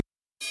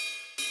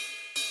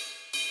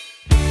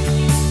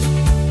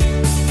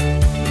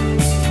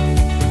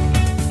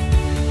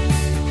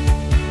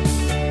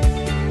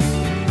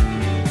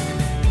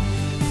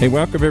Hey,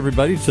 welcome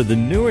everybody to the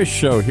newest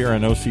show here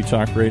on OC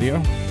Talk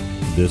Radio,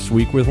 This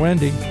Week with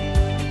Wendy.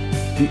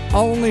 The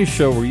only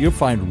show where you'll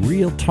find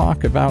real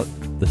talk about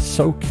the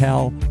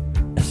SoCal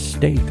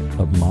estate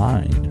of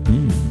mind.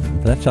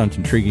 If that sounds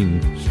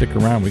intriguing, stick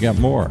around. We got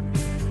more.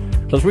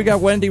 Because we got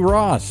Wendy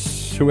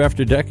Ross, who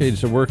after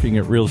decades of working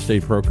at real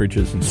estate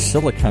brokerages in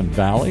Silicon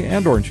Valley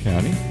and Orange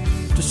County,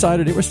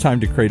 decided it was time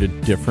to create a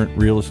different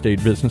real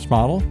estate business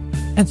model.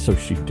 And so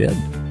she did.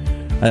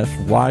 That's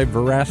why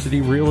Veracity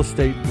Real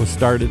Estate was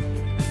started.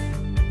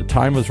 The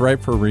time was right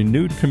for a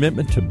renewed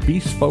commitment to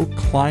bespoke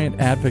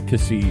client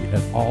advocacy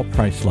at all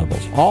price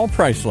levels. All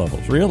price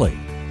levels, really.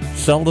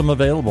 Seldom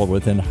available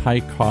within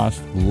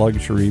high-cost,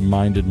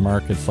 luxury-minded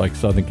markets like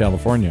Southern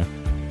California.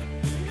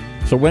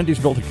 So Wendy's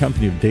built a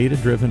company of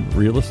data-driven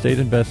real estate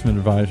investment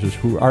advisors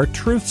who are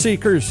truth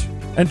seekers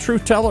and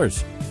truth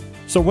tellers.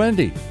 So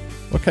Wendy,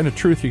 what kind of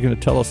truth are you going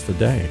to tell us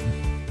today?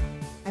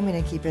 I'm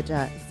going to keep it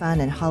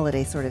fun and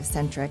holiday sort of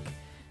centric.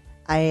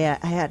 I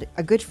had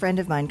a good friend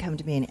of mine come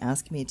to me and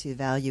ask me to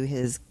value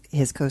his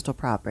coastal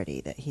property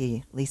that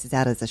he leases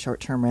out as a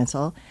short-term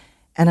rental.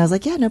 And I was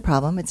like, yeah, no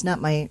problem. It's not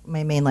my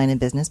main line of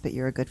business, but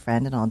you're a good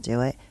friend and I'll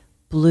do it.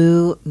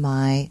 Blew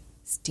my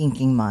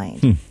stinking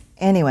mind.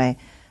 Anyway,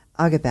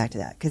 I'll get back to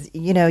that because,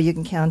 you know, you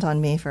can count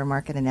on me for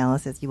market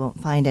analysis you won't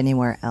find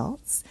anywhere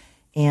else.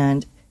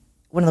 And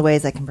one of the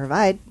ways I can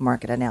provide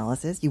market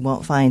analysis you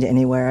won't find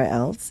anywhere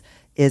else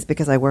is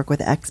because I work with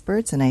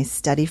experts and I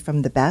study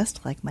from the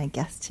best, like my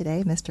guest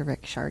today, Mr.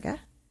 Rick Sharga.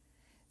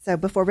 So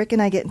before Rick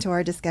and I get into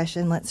our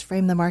discussion, let's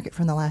frame the market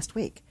from the last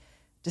week.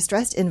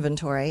 Distressed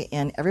inventory,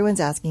 and everyone's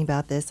asking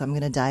about this, so I'm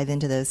going to dive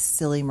into those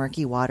silly,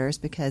 murky waters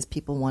because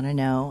people want to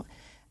know.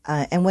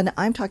 And when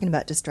I'm talking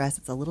about distress,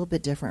 it's a little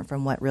bit different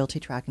from what Realty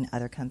Track and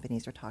other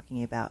companies are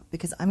talking about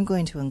because I'm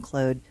going to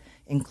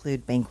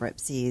include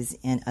bankruptcies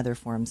and other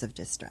forms of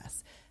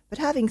distress. But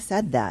having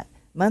said that,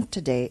 month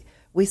to date,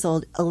 we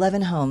sold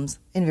 11 homes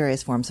in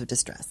various forms of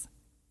distress.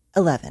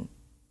 11.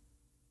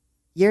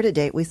 Year to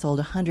date, we sold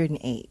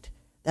 108.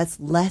 That's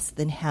less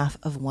than half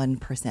of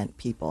 1%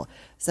 people.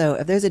 So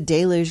if there's a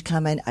deluge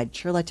coming, I'd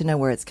sure like to know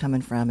where it's coming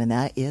from, and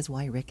that is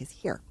why Rick is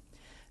here.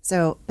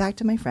 So back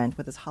to my friend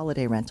with his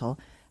holiday rental.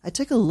 I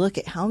took a look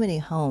at how many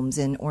homes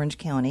in Orange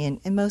County,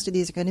 and most of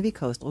these are going to be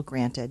coastal,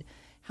 granted,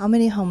 how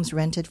many homes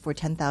rented for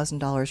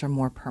 $10,000 or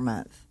more per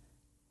month.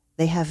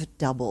 They have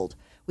doubled.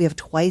 We have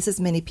twice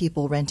as many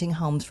people renting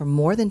homes for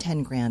more than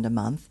 $10,000 a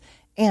month.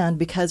 And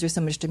because there's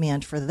so much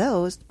demand for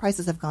those, the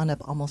prices have gone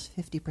up almost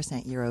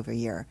 50% year over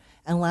year.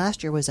 And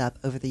last year was up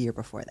over the year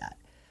before that.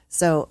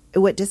 So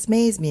what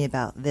dismays me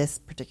about this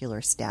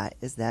particular stat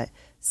is that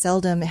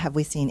seldom have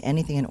we seen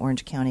anything in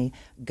Orange County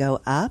go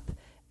up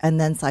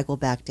and then cycle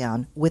back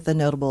down, with the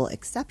notable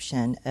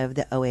exception of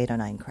the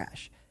 08-09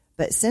 crash.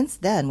 But since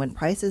then, when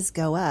prices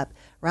go up,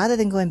 rather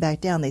than going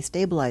back down, they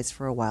stabilize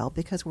for a while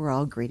because we're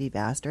all greedy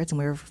bastards and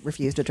we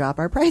refuse to drop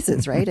our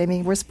prices, right? I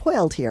mean, we're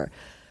spoiled here.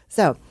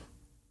 So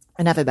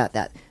enough about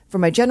that. For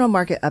my general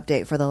market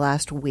update for the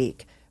last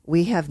week,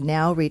 we have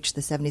now reached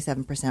the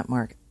 77%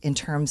 mark in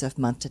terms of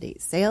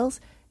month-to-date sales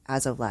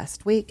as of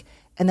last week.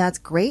 And that's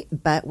great,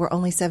 but we're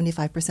only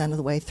 75% of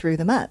the way through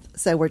the month.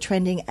 So we're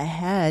trending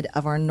ahead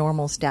of our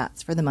normal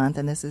stats for the month.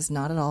 And this is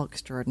not at all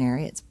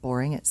extraordinary. It's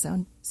boring. It's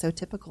so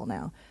typical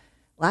now.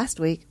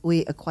 Last week,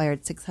 we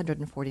acquired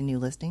 640 new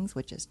listings,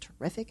 which is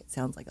terrific. It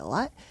sounds like a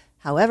lot.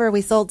 However, we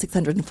sold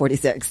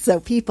 646. So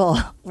people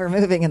were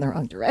moving in the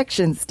wrong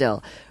direction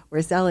still.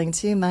 We're selling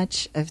too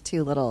much of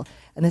too little.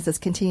 And this has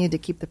continued to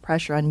keep the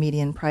pressure on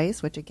median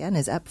price, which again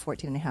is up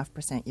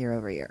 14.5% year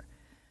over year.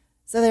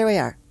 So there we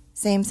are.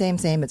 Same.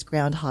 It's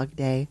Groundhog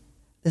Day.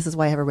 This is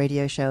why I have a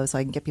radio show, so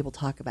I can get people to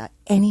talk about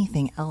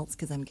anything else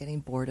because I'm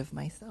getting bored of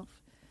myself.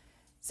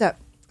 So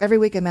every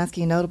week I'm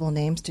asking notable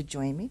names to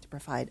join me to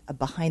provide a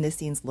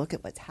behind-the-scenes look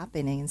at what's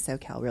happening in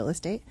SoCal real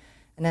estate.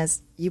 And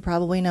as you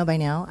probably know by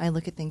now, I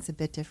look at things a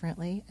bit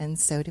differently, and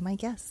so do my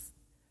guests.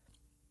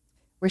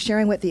 We're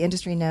sharing what the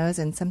industry knows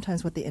and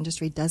sometimes what the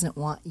industry doesn't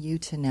want you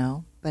to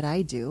know, but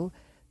I do,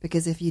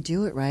 because if you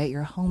do it right,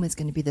 your home is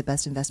going to be the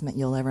best investment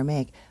you'll ever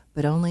make,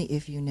 but only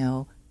if you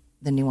know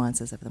the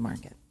nuances of the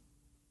market.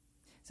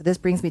 So this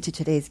brings me to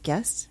today's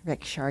guest,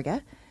 Rick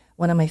Sharga,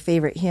 one of my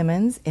favorite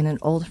humans and an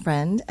old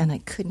friend, and I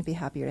couldn't be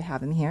happier to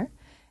have him here.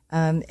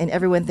 And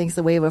everyone thinks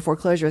the wave of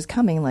foreclosure is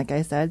coming, like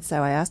I said,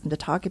 so I asked him to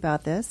talk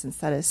about this and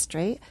set us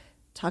straight,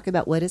 talk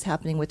about what is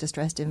happening with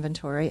distressed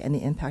inventory and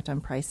the impact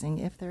on pricing,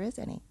 if there is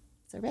any.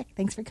 So, Rick,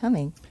 thanks for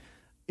coming.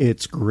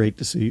 It's great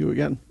to see you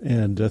again,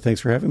 and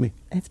thanks for having me.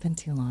 It's been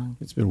too long.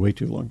 It's been way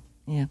too long.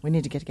 Yeah, we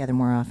need to get together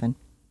more often.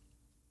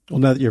 Well,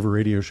 now that you have a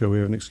radio show, we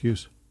have an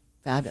excuse.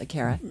 Fabulous,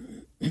 Kara.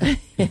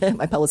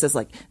 My publicist is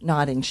like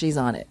nodding. She's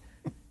on it.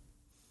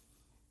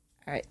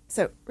 All right.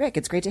 So, Rick,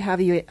 it's great to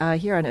have you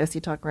here on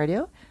OC Talk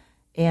Radio.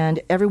 And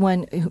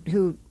everyone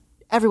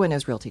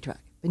knows Realty Track.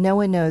 But no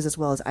one knows as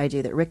well as I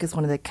do that Rick is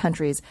one of the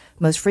country's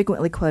most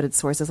frequently quoted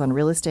sources on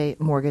real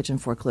estate, mortgage,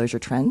 and foreclosure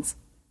trends.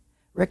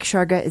 Rick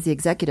Sharga is the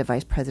Executive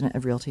Vice President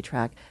of Realty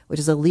Track, which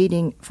is a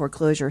leading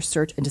foreclosure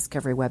search and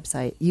discovery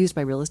website used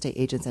by real estate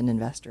agents and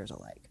investors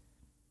alike.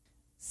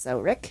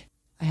 So, Rick,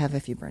 I have a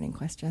few burning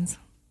questions.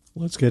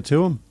 Let's get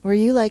to them. Were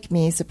you, like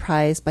me,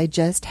 surprised by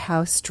just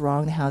how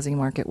strong the housing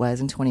market was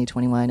in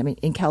 2021? I mean,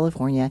 in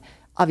California,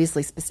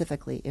 obviously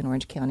specifically in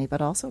Orange County,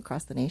 but also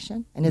across the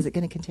nation. And is it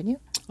going to continue?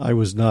 I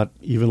was not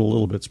even a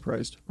little bit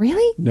surprised.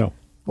 Really? No.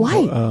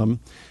 Why?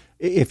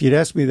 If you'd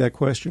asked me that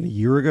question a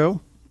year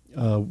ago,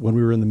 when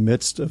we were in the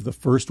midst of the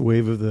first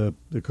wave of the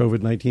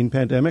COVID-19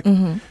 pandemic,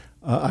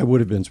 I would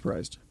have been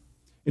surprised.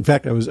 In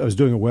fact, I was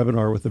doing a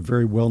webinar with a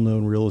very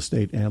well-known real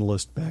estate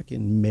analyst back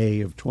in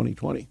May of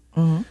 2020.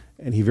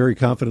 And he very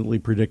confidently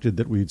predicted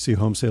that we'd see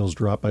home sales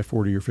drop by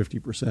 40 or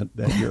 50%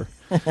 that year.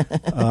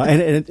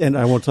 And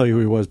I won't tell you who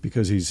he was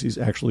because he's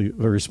actually a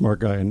very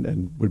smart guy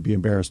and would be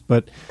embarrassed.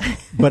 But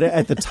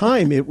at the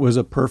time, it was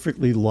a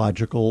perfectly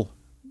logical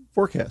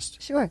forecast.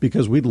 Sure.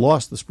 Because we'd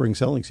lost the spring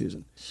selling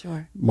season.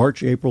 Sure.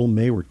 March, April,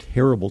 May were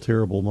terrible,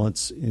 terrible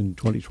months in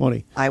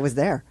 2020. I was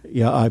there.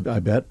 Yeah, I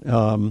bet.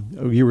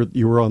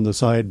 You were on the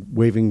side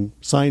waving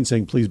signs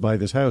saying, please buy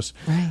this house,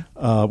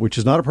 right. Which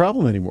is not a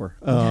problem anymore.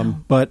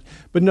 No. But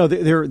no,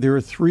 there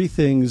are three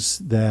things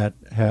that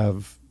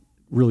have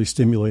really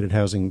stimulated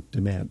housing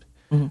demand.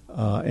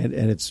 And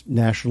it's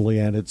nationally,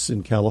 and it's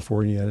in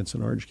California, and it's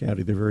in Orange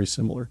County. They're very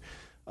similar.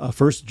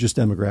 First, just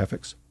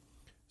demographics.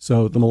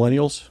 So the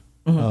millennials.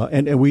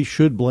 And we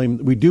do blame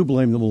the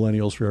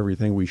millennials for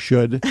everything. We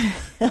should.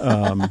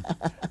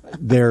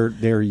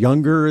 They're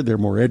younger, they're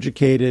more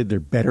educated, they're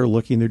better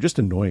looking, they're just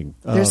annoying.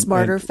 They're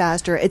smarter,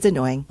 faster. It's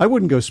annoying. I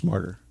wouldn't go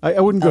smarter. I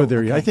wouldn't go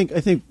there yet. I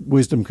think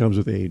wisdom comes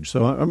with age,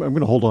 so I'm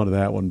going to hold on to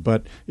that one.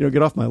 But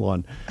get off my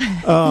lawn.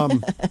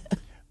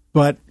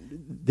 But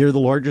they're the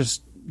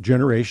largest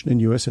generation in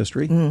U.S.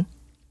 history, and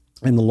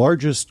the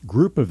largest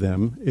group of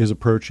them is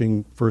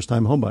approaching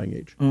first-time homebuying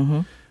age.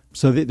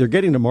 So they're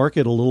getting to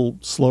market a little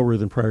slower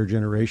than prior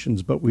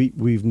generations, but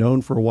we've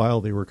known for a while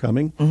they were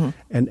coming,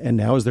 and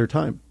now is their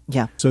time.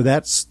 Yeah. So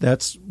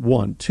that's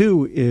one.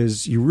 Two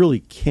is you really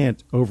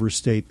can't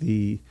overstate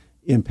the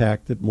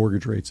impact that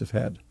mortgage rates have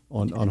had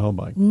on home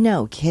buying.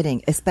 No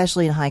kidding,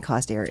 especially in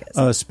high-cost areas.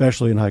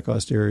 Especially in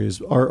high-cost areas.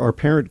 Our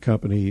parent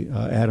company,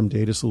 Adam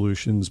Data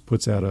Solutions,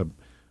 puts out a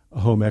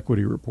home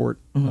equity report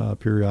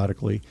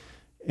periodically,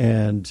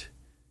 and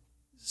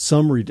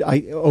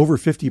over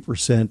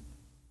 50%.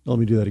 Let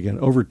me do that again.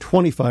 Over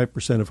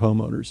 25% of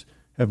homeowners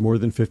have more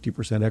than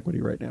 50% equity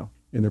right now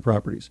in their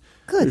properties.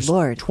 There's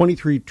Lord.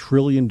 $23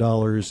 trillion in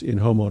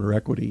homeowner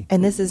equity.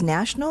 And this is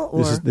national?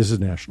 Or? This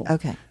is national.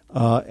 Okay.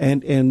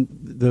 And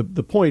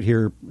the point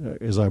here,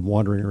 as I'm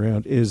wandering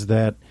around, is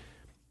that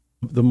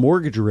the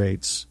mortgage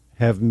rates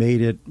have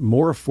made it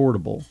more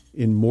affordable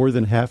in more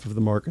than half of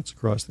the markets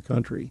across the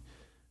country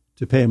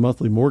to pay a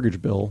monthly mortgage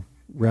bill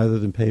rather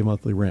than pay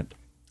monthly rent.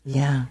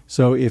 Yeah.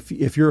 So if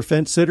you're a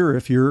fence sitter,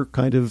 if you're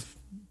kind of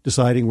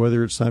deciding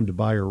whether it's time to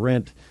buy or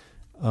rent,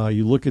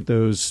 you look at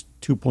those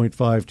 2.5,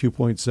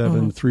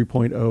 2.7,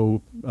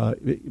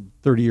 3.0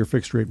 30-year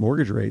fixed-rate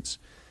mortgage rates,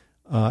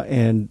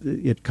 and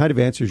it kind of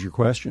answers your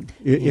question.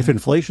 If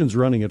inflation's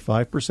running at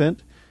 5%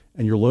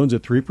 and your loan's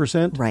at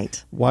 3%,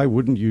 right? Why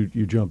wouldn't you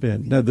jump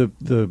in? Now,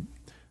 the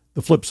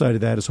flip side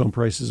of that is home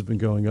prices have been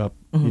going up,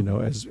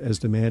 as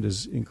demand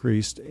has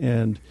increased.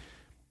 And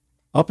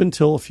up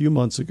until a few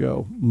months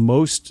ago,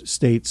 most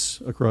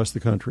states across the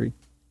country,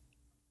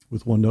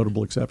 with one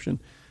notable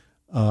exception,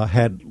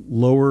 had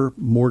lower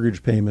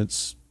mortgage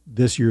payments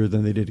this year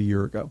than they did a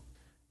year ago,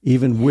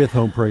 even with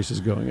home prices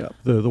going up.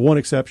 The one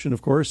exception,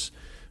 of course,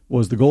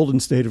 was the golden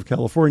state of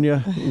California,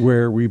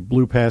 where we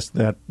blew past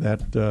that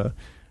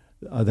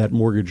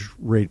mortgage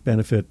rate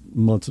benefit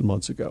months and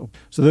months ago.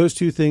 So those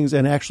two things,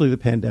 and actually the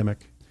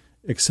pandemic,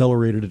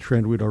 accelerated a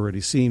trend we'd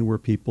already seen where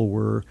people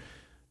were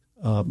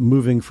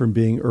moving from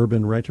being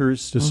urban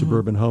renters to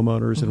suburban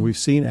homeowners, and we've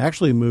seen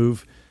actually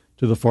move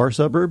to the far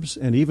suburbs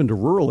and even to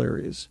rural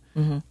areas.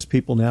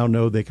 People now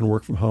know they can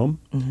work from home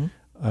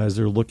as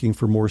they're looking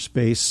for more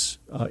space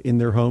in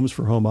their homes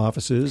for home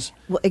offices.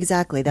 Well,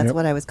 exactly. That's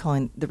what I was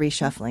calling the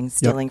reshuffling,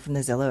 stealing from the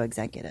Zillow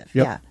executive.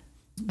 Yeah.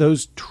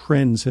 Those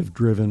trends have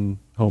driven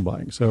home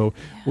buying. So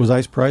was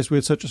I surprised we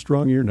had such a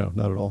strong year? No,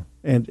 not at all.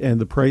 And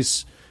the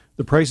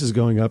prices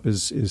going up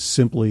is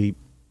simply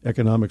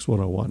economics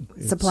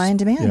 101. Supply and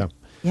demand.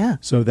 Yeah.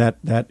 So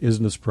that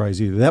isn't a surprise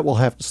either. That will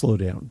have to slow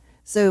down.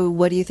 So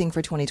what do you think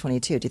for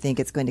 2022? Do you think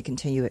it's going to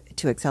continue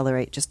to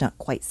accelerate, just not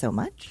quite so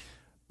much?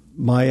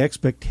 My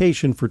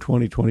expectation for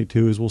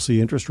 2022 is we'll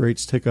see interest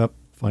rates tick up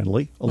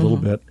finally a little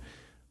bit,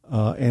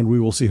 and we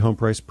will see home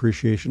price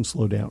appreciation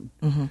slow down.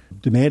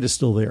 Demand is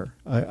still there.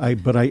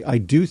 But I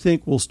do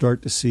think we'll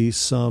start to see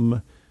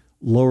some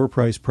lower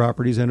priced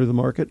properties enter the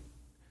market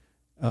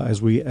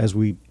as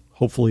we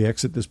hopefully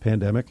exit this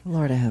pandemic.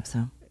 Lord, I hope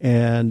so.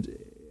 And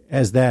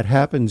as that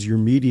happens, your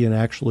median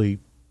actually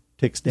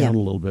ticks down a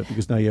little bit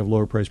because now you have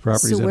lower priced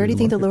properties. So where do you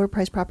think the lower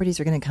priced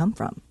properties are going to come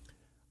from?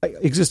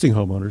 Existing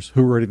homeowners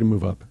who are ready to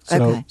move up.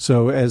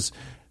 So as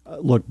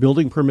look,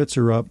 building permits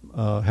are up.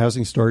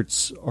 Housing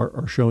starts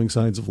are showing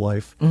signs of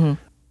life.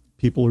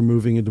 People are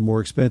moving into more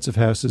expensive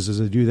houses. As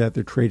they do that,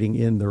 they're trading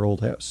in their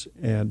old house.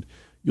 And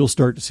you'll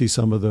start to see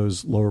some of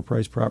those lower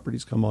price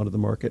properties come onto the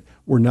market.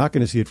 We're not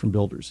going to see it from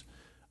builders,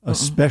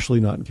 especially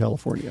not in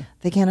California.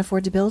 They can't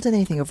afford to build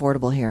anything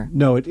affordable here.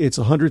 No, it's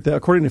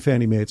according to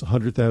Fannie Mae, it's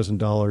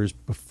 $100,000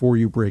 before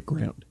you break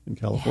ground in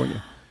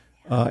California.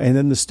 And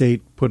then the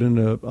state put in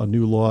a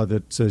new law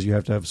that says you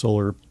have to have a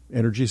solar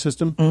energy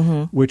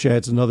system, which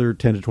adds another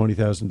 $10,000 to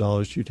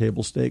 $20,000 to your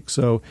table stakes.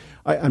 So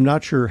I'm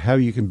not sure how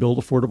you can build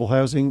affordable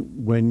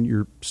housing when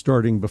you're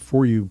starting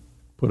before you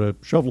put a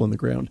shovel in the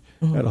ground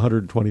at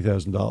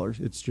 $120,000.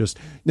 It's just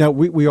now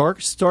we are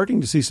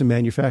starting to see some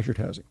manufactured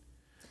housing.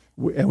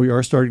 And we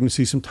are starting to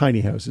see some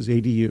tiny houses,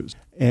 ADUs.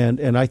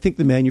 And I think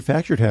the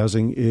manufactured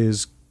housing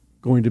is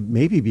going to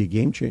maybe be a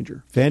game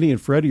changer. Fannie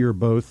and Freddie are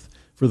both,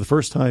 for the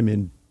first time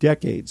in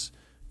decades,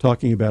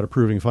 talking about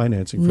approving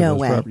financing for no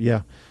those way. properties.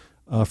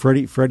 Yeah.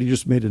 Freddie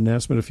just made an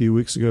announcement a few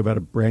weeks ago about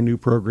a brand new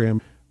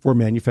program for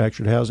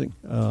manufactured housing.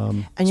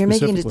 And you're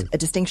making a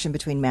distinction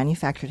between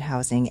manufactured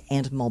housing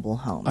and mobile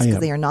homes, because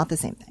they are not the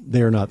same thing.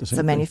 They are not the same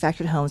thing. So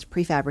manufactured homes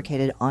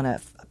prefabricated on a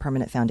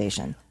permanent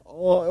foundation.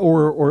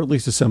 Or at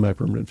least a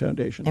semi-permanent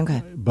foundation.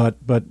 Okay.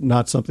 But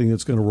not something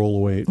that's going to roll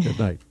away at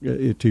night,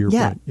 to your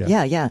point.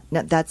 Yeah.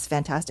 No, that's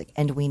fantastic,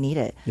 and we need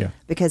it. Yeah.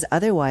 Because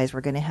otherwise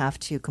we're going to have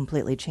to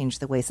completely change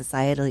the way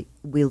society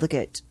we look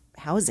at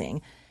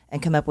housing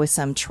and come up with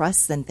some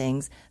trusts and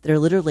things that are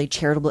literally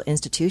charitable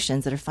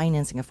institutions that are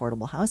financing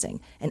affordable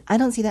housing. And I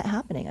don't see that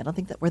happening. I don't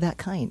think that we're that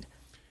kind.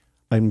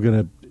 I'm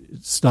going to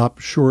stop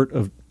short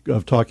of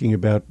talking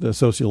about the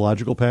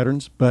sociological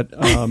patterns, but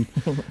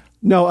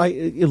no.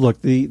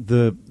 Look.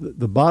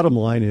 The bottom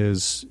line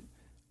is,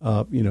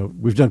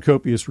 we've done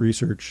copious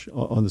research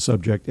on the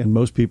subject, and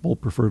most people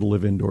prefer to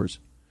live indoors.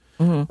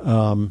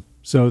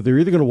 So they're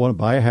either going to want to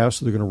buy a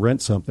house or they're going to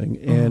rent something,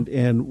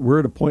 and we're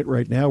at a point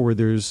right now where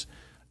there's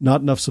not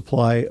enough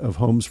supply of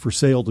homes for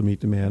sale to meet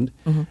demand.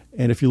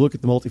 And if you look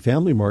at the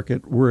multifamily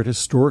market, we're at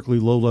historically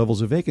low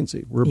levels of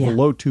vacancy. We're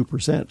below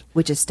 2%,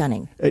 which is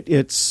stunning.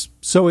 It's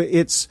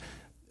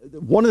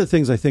one of the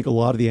things I think a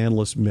lot of the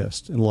analysts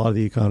missed and a lot of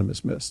the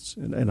economists missed,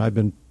 and I've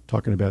been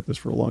talking about this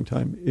for a long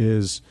time,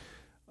 is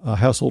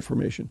household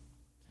formation.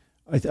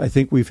 I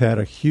think we've had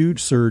a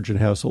huge surge in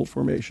household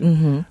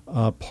formation.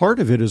 Part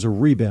of it is a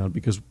rebound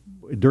because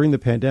during the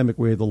pandemic,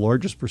 we had the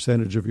largest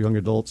percentage of young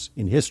adults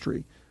in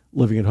history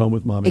living at home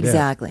with mom and dad.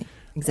 Exactly.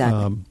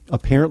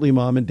 Apparently,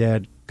 mom and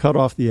dad cut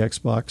off the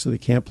Xbox, so they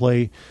can't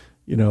play,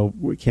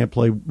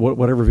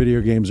 whatever video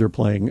games they're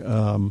playing,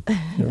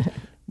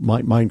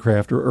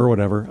 Minecraft or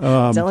whatever.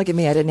 Don't look at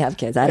me. I didn't have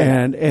kids. I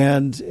don't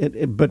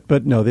know.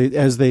 But no,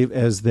 as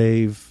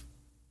they've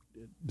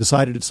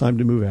decided it's time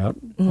to move out,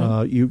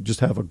 you just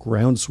have a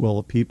groundswell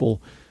of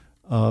people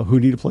who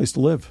need a place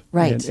to live.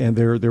 Right. And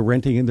they're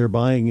renting and they're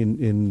buying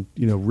in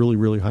really,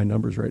 really high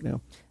numbers right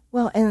now.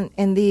 Well,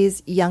 and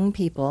these young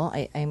people,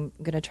 I'm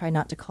going to try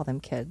not to call them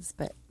kids,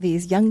 but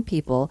these young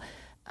people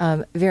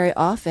very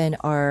often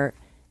are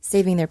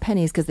saving their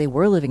pennies because they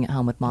were living at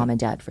home with mom and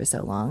dad for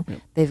so long.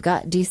 Yep. They've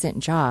got decent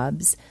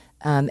jobs.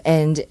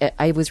 And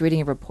I was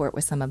reading a report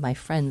with some of my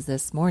friends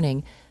this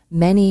morning.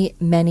 Many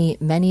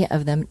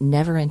of them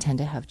never intend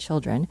to have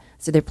children.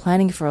 So they're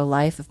planning for a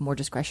life of more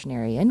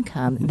discretionary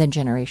income than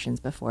generations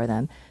before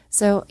them.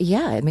 So,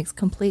 yeah, it makes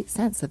complete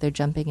sense that they're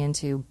jumping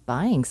into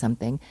buying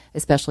something,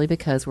 especially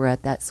because we're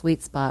at that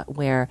sweet spot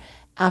where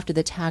after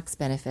the tax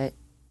benefit,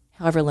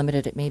 however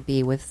limited it may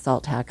be with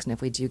SALT tax, and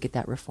if we do get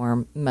that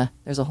reform,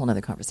 there's a whole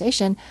other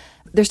conversation,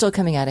 they're still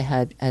coming out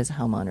ahead as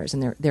homeowners,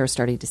 and they're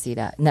starting to see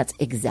that. And that's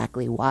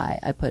exactly why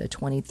I put a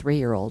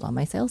 23-year-old on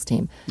my sales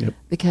team,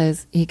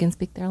 because he can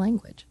speak their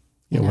language.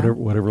 Yeah,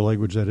 whatever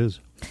language that is.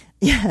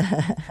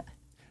 Yeah.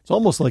 It's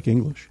almost like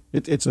English.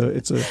 It's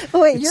a.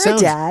 Oh, wait, you're a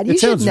dad. You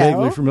should know. It sounds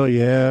vaguely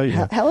familiar.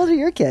 Yeah. How old are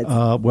your kids?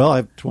 Well, I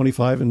have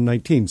 25 and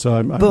 19, so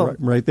I'm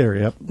right there.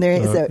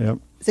 Yep.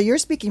 So you're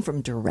speaking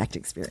from direct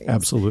experience.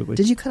 Absolutely.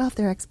 Did you cut off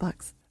their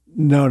Xbox?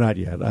 No, not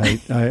yet.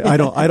 I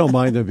don't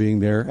mind them being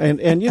there.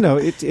 And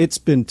it's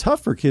been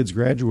tough for kids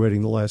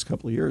graduating the last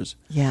couple of years.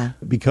 Yeah.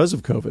 Because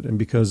of COVID and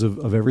because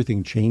of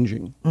everything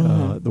changing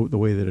the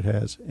way that it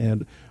has.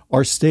 And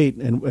our state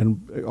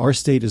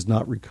has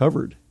not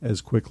recovered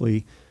as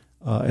quickly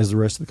as the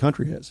rest of the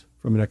country has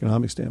from an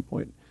economic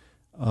standpoint.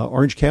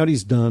 Orange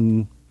County's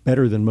done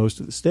better than most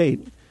of the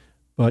state.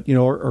 But,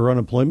 our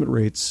unemployment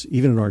rates,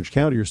 even in Orange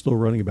County, are still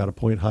running about a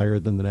point higher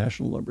than the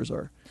national numbers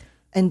are.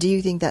 And do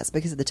you think that's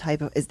because of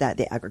is that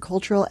the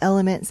agricultural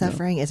element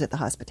suffering? No. Is it the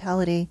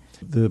hospitality?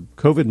 The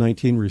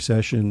COVID-19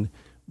 recession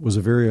was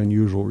a very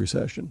unusual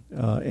recession.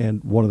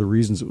 And one of the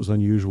reasons it was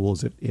unusual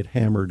is that it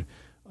hammered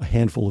a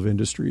handful of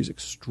industries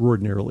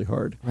extraordinarily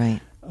hard.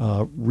 Right.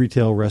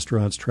 Retail,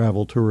 restaurants,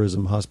 travel,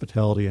 tourism,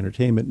 hospitality,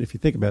 entertainment. And if you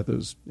think about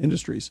those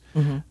industries,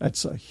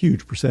 that's a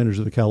huge percentage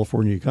of the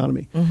California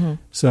economy.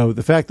 So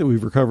the fact that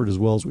we've recovered as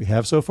well as we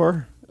have so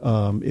far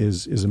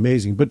is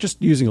amazing. But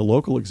just using a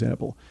local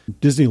example,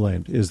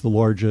 Disneyland is the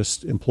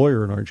largest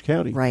employer in Orange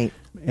County. Right.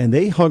 And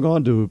they hung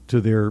on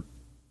to their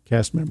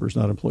cast members,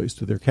 not employees,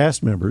 to their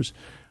cast members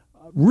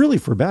really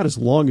for about as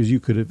long as you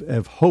could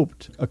have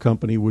hoped a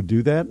company would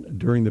do that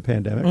during the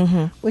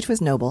pandemic. Which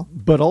was noble.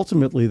 But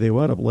ultimately, they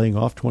wound up laying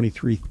off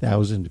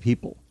 23,000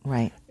 people.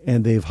 Right.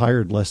 And they've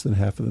hired less than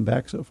half of them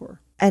back so far.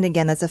 And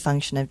again, that's a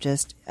function of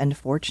just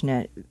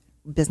unfortunate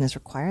business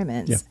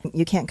requirements. Yeah.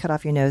 You can't cut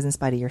off your nose in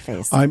spite of your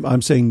face.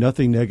 I'm saying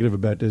nothing negative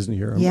about Disney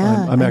here.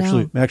 I'm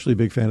actually a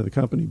big fan of the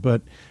company,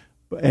 but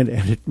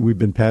we've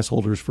been pass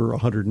holders for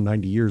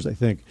 190 years, I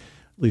think.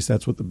 At least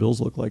that's what the bills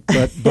look like.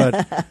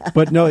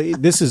 But no,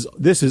 this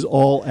is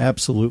all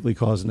absolutely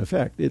cause and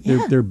effect.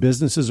 Their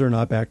businesses are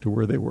not back to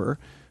where they were,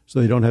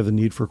 so they don't have the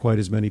need for quite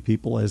as many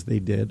people as they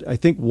did. I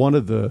think one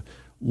of the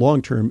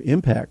long-term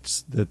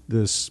impacts that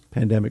this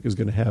pandemic is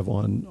going to have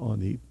on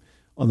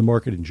the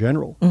market in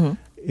general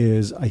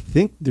is I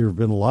think there have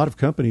been a lot of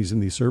companies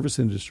in these service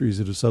industries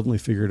that have suddenly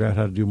figured out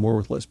how to do more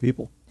with less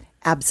people.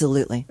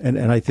 Absolutely.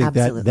 And I think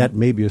that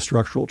may be a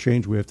structural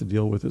change we have to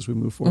deal with as we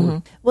move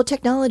forward. Well,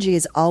 technology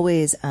has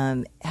always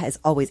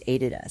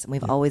aided us, and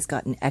we've always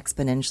gotten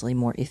exponentially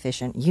more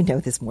efficient. You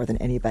know this more than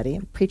anybody.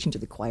 I'm preaching to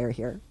the choir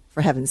here,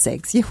 for heaven's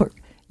sakes. You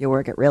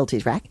work at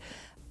Realty Track.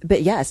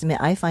 But yes, I mean,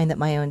 I find that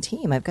my own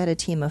team, I've got a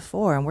team of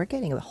 4, and we're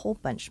getting a whole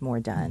bunch more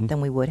done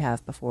than we would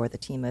have before, the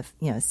team of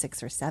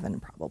 6 or 7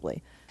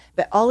 probably.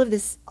 But all of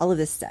this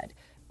said,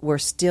 we're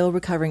still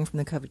recovering from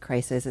the COVID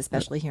crisis,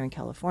 especially here in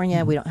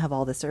California. We don't have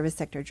all the service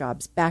sector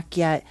jobs back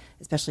yet,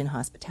 especially in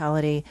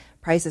hospitality.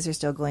 Prices are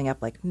still going up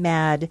like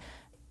mad.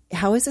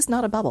 How is this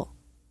not a bubble?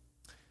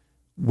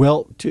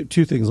 Well,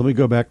 two things. Let me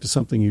go back to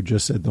something you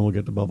just said, then we'll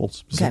get to bubbles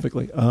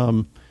specifically.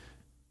 Okay.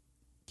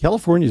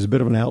 California is a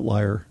bit of an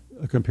outlier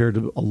compared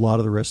to a lot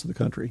of the rest of the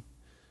country.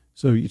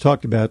 So you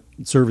talked about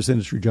service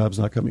industry jobs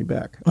not coming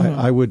back.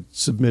 I would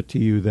submit to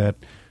you that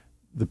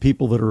the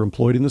people that are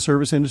employed in the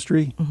service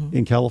industry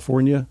in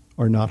California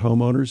are not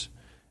homeowners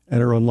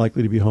and are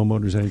unlikely to be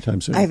homeowners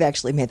anytime soon. I've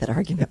actually made that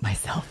argument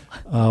myself.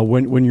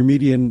 When your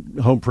median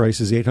home price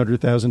is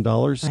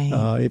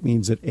 $800,000, it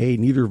means that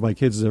neither of my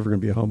kids is ever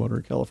going to be a homeowner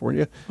in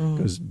California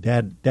because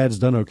dad's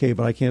done okay,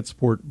 but I can't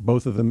support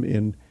both of them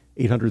in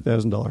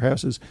 $800,000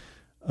 houses.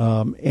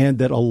 And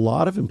that a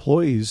lot of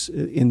employees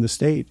in the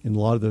state, in a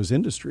lot of those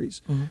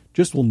industries,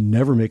 just will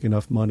never make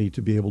enough money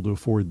to be able to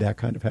afford that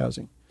kind of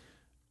housing.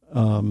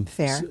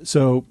 Fair.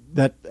 So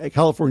that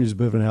California is a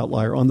bit of an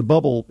outlier. On the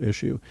bubble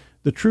issue,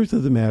 the truth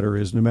of the matter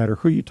is no matter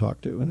who you talk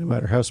to and no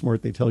matter how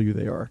smart they tell you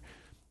they are,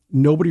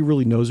 nobody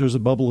really knows there's a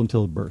bubble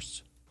until it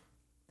bursts.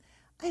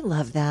 I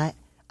love that.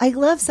 I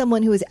love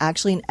someone who is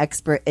actually an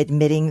expert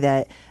admitting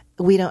that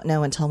we don't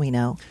know until we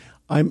know.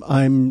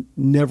 I'm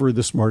never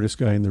the smartest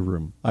guy in the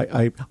room.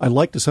 I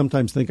like to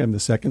sometimes think I'm the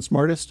second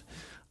smartest.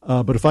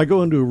 But if I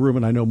go into a room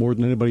and I know more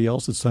than anybody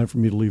else, it's time for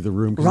me to leave the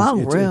room.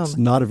 Wrong room. It's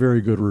not a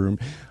very good room.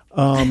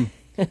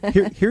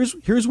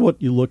 Here's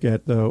what you look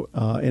at, though,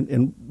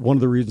 and one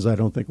of the reasons I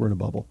don't think we're in a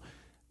bubble.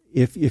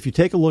 If you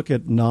take a look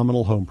at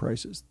nominal home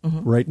prices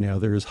right now,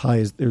 they're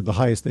the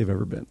highest they've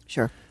ever been.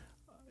 Sure.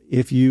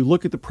 If you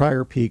look at the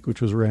prior peak,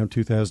 which was around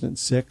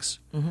 2006,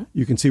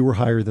 you can see we're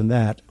higher than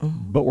that,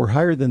 but we're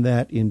higher than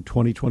that in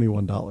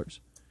 2021 dollars.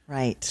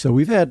 Right. So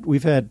we've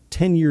had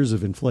 10 years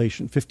of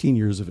inflation, 15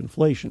 years of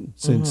inflation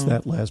since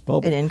that last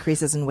bubble. And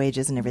increases in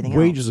wages and everything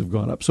Wages else. have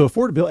gone up. So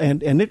affordability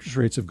and interest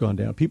rates have gone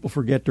down. People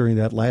forget during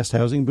that last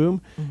housing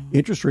boom,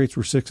 interest rates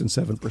were 6 and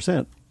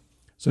 7%.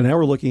 So now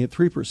we're looking at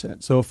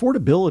 3%. So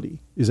affordability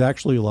is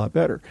actually a lot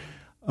better.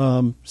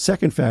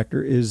 Second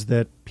factor is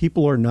that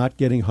people are not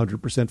getting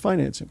 100%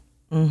 financing.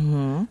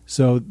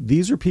 So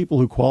these are people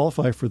who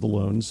qualify for the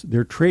loans.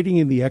 They're trading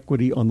in the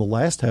equity on the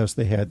last house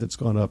they had that's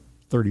gone up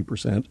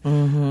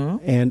 30%.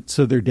 And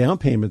so their down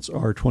payments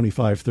are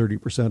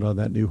 25-30% on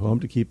that new home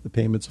to keep the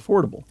payments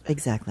affordable.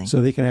 Exactly. So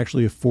they can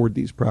actually afford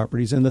these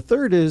properties. And the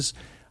third is,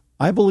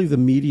 I believe the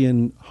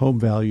median home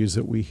values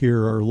that we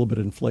hear are a little bit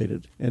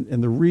inflated.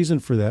 And the reason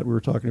for that, we were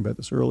talking about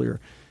this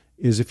earlier,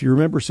 is if you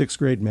remember sixth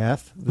grade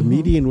math, the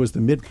median was the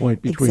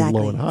midpoint between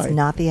low and high. It's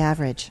not the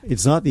average.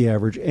 It's not the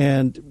average.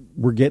 And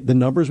the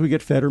numbers we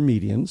get fed are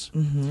medians.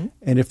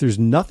 And if there's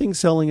nothing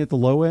selling at the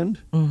low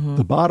end,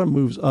 the bottom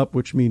moves up,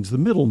 which means the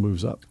middle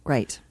moves up.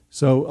 Right.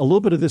 So a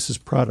little bit of this is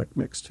product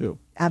mix too.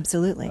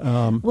 Absolutely.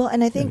 Well,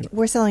 and I think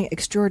we're selling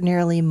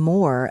extraordinarily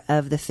more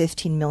of the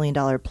 $15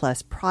 million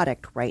plus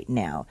product right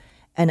now.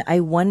 And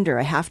I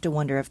have to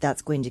wonder if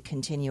that's going to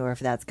continue or if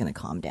that's going to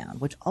calm down,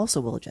 which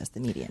also will adjust the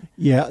median.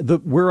 Yeah,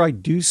 where I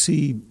do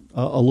see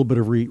a little bit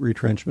of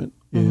retrenchment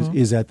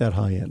is at that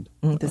high end.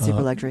 The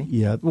super luxury?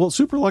 Yeah, well,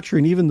 super luxury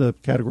and even the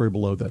category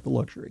below that, the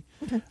luxury.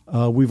 Okay.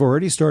 We've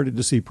already started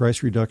to see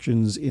price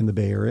reductions in the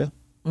Bay Area,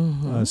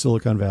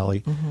 Silicon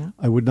Valley.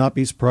 I would not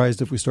be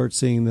surprised if we start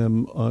seeing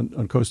them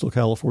on coastal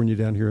California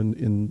down here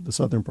in the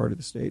southern part of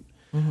the state.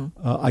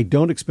 I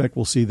don't expect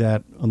we'll see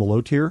that on the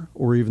low tier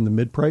or even the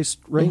mid-priced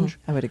range.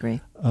 I would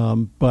agree.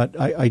 But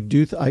I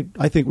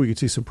think we could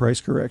see some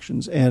price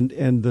corrections.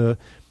 And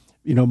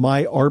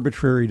my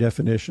arbitrary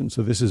definition,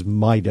 so this is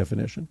my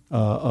definition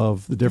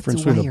of the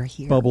difference between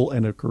a bubble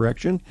and a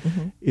correction,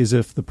 is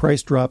if the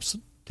price drops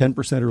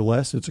 10% or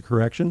less, it's a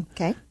correction.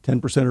 Okay.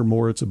 10% or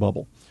more, it's a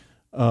bubble.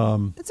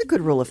 That's a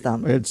good rule of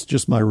thumb. It's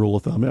just my rule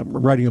of thumb. I'm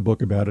writing a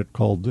book about it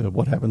called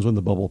What Happens When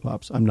the Bubble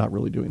Pops. I'm not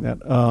really doing that.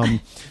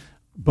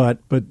 But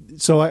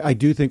so I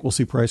do think we'll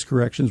see price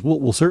corrections.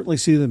 We'll certainly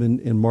see them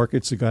in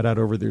markets that got out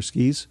over their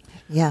skis.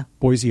 Yeah.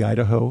 Boise,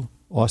 Idaho,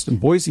 Austin.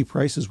 Boise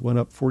prices went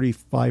up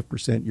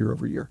 45% year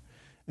over year.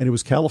 And it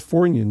was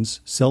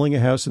Californians selling a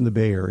house in the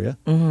Bay Area,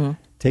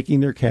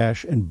 taking their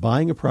cash and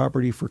buying a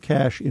property for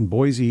cash in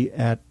Boise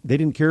they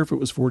didn't care if it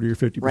was 40 or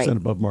 50%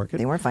 above market.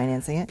 They weren't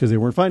financing it. Because they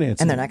weren't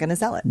financing And they're not going to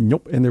sell it.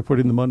 Nope. And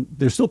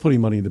they're still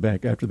putting money in the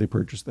bank after they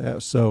purchased the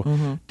house.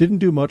 So didn't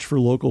do much for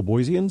local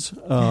Boiseans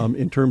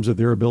in terms of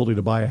their ability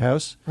to buy a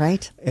house.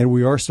 Right. And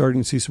we are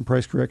starting to see some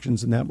price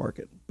corrections in that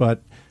market.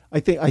 But I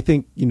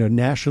think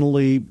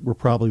nationally, we're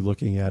probably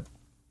looking at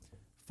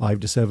 5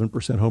 to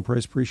 7% home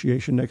price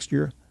appreciation next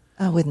year.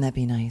 Oh, wouldn't that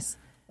be nice?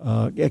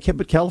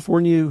 But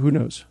California, who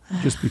knows?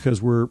 Just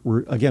because we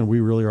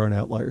really are an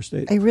outlier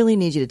state. I really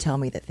need you to tell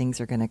me that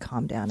things are going to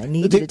calm down. I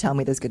need you to tell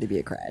me there's going to be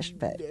a crash.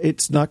 But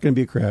it's not going to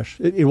be a crash.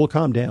 It will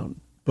calm down.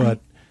 But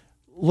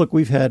look,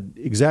 we've had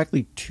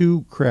exactly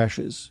 2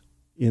 crashes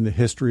in the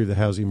history of the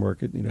housing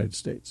market in the United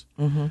States.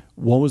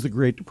 One was the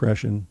Great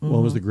Depression.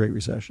 One was the Great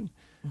Recession.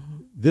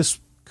 This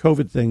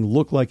COVID thing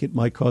looked like it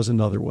might cause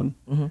another one.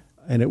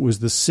 And it was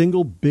the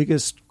single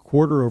biggest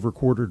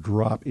quarter-over-quarter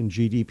drop in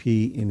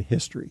GDP in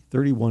history,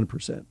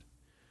 31%,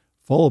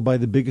 followed by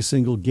the biggest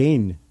single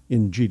gain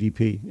in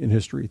GDP in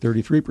history,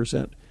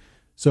 33%.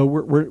 So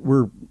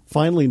we're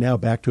finally now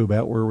back to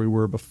about where we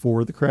were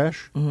before the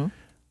crash.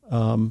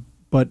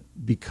 But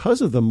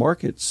because of the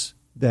markets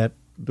that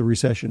the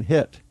recession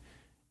hit,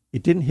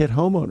 it didn't hit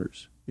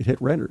homeowners; it hit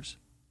renters.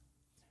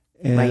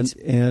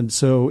 And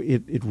so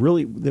it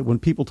really, when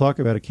people talk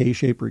about a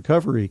K-shaped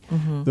recovery,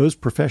 those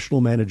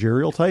professional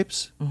managerial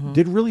types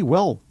did really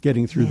well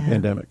getting through the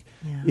pandemic.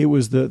 Yeah. It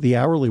was the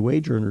hourly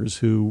wage earners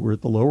who were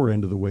at the lower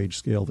end of the wage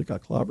scale that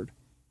got clobbered.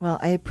 Well,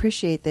 I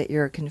appreciate that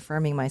you're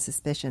confirming my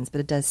suspicions, but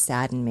it does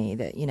sadden me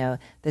that,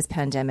 this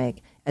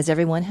pandemic, as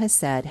everyone has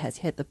said, has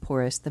hit the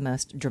poorest the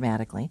most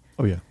dramatically.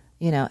 Oh, yeah.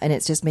 And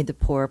it's just made the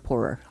poor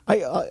poorer.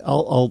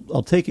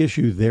 I'll take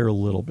issue there a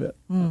little bit.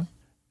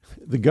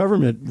 The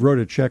government wrote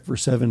a check for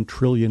 $7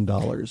 trillion.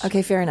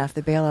 Okay, fair enough.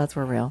 The bailouts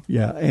were real.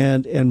 Yeah,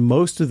 and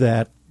most of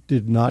that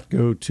did not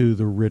go to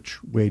the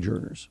rich wage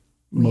earners.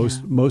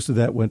 Most of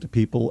that went to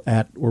people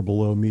at or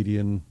below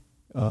median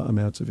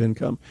amounts of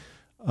income.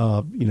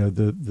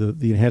 The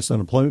enhanced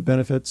unemployment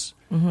benefits,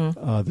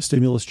 the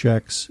stimulus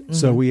checks.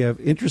 So we have,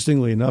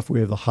 interestingly enough, we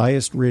have the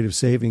highest rate of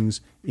savings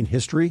in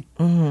history.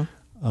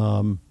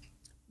 And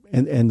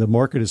the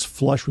market is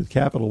flush with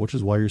capital, which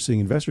is why you're seeing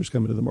investors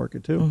come into the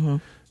market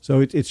too. So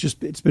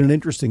it's been an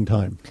interesting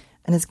time.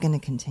 And it's going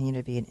to continue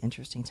to be an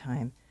interesting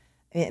time.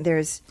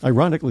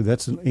 Ironically,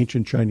 that's an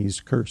ancient Chinese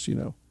curse,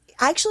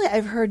 Actually,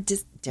 I've heard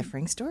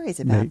differing stories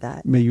about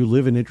that. May you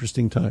live in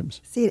interesting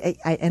times. See,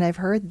 and I've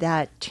heard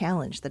that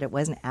challenge, that it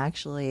wasn't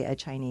actually a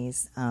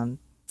Chinese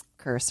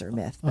curse or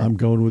myth. I'm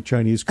going with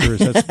Chinese curse.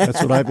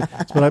 That's what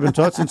I've been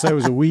taught since I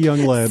was a wee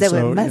young lad.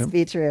 So it must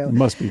be true. It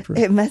must be true.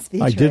 It must be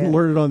true. I didn't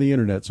learn it on the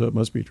internet, so it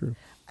must be true.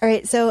 All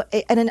right. So,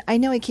 and I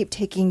know I keep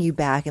taking you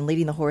back and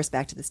leading the horse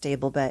back to the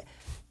stable, but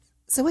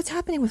so what's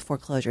happening with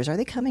foreclosures? Are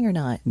they coming or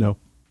not? No.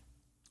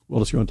 What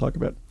else you want to talk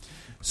about?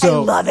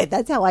 So, I love it.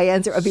 That's how I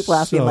answer when people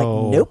ask me. I'm like,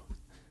 nope.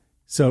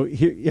 So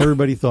here,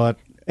 everybody thought,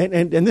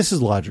 and this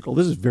is logical.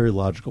 This is very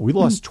logical. We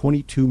lost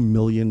 22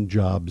 million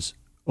jobs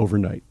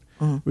overnight.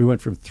 We went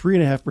from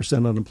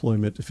 3.5%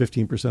 unemployment to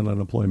 15%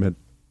 unemployment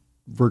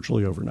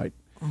virtually overnight.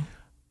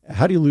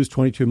 How do you lose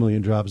 22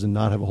 million jobs and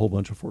not have a whole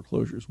bunch of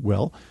foreclosures?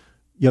 Well,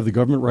 you have the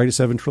government write a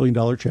 $7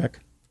 trillion check.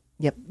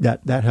 Yep.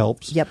 That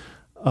helps. Yep.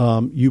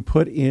 You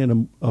put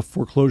in a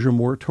foreclosure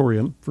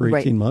moratorium for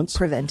 18 months.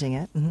 Preventing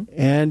it.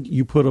 And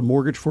you put a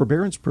mortgage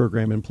forbearance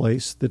program in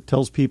place that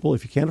tells people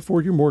if you can't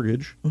afford your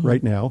mortgage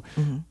right now,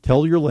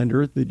 tell your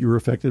lender that you were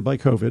affected by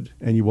COVID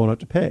and you won't have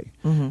to pay.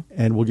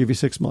 And we'll give you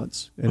 6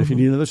 months. And if you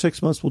need another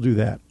 6 months, we'll do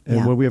that.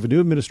 And when we have a new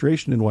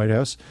administration in White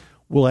House,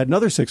 we'll add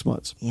another 6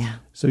 months. Yeah.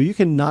 So you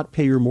can not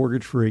pay your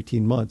mortgage for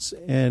 18 months.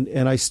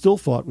 And I still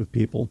fought with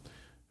people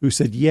who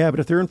said, yeah,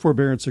 but if they're in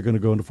forbearance, they're going to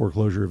go into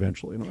foreclosure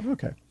eventually. And I'm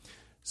like, okay.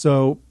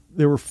 So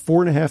there were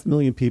 4.5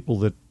 million people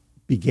that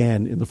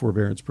began in the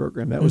forbearance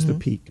program. That was the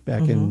peak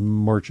back in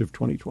March of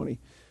 2020.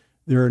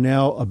 There are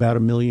now about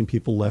 1 million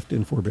people left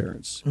in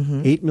forbearance.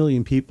 8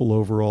 million people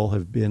overall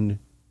have been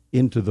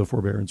into the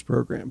forbearance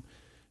program.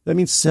 That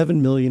means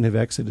 7 million have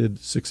exited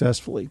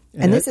successfully.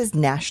 And this is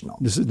national.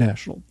 This is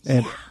national.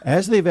 And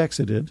as they've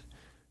exited,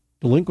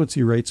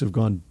 delinquency rates have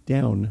gone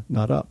down,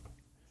 not up.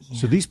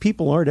 So these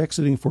people aren't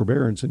exiting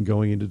forbearance and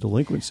going into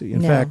delinquency.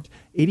 In fact,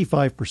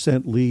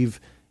 85% leave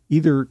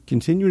either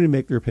continuing to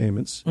make their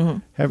payments,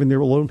 having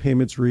their loan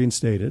payments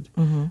reinstated,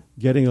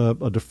 getting a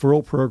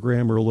deferral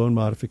program or a loan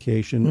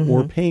modification,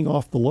 or paying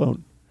off the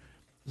loan.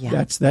 Yeah.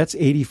 That's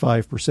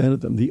 85%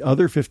 of them. The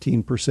other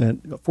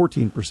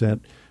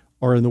 14%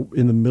 are in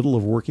the middle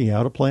of working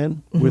out a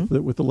plan with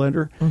the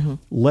lender.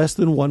 Less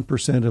than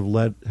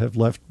 1% have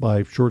left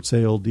by short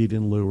sale, deed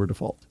in lieu, or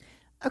default.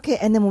 Okay,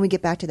 and then when we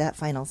get back to that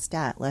final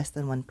stat, less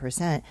than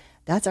 1%,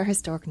 that's our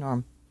historic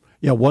norm.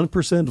 Yeah,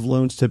 1% of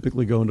loans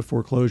typically go into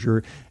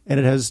foreclosure, and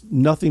it has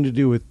nothing to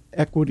do with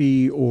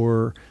equity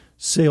or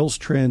sales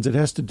trends. It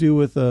has to do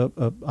with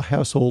a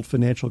household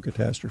financial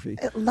catastrophe.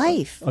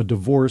 Life. A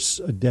divorce,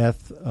 a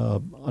death,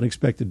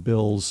 unexpected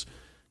bills,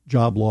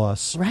 job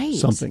loss, right.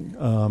 something.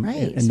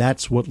 Right. And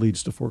that's what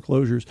leads to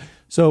foreclosures.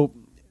 So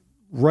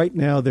right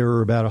now there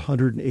are about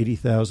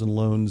 180,000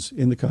 loans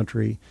in the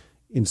country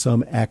in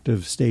some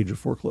active stage of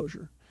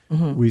foreclosure.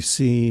 Mm-hmm. We've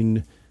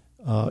seen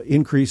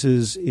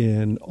increases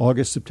in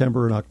August,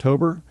 September, and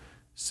October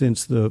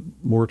since the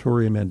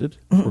moratorium ended,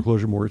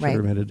 foreclosure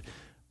moratorium ended.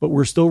 But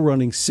we're still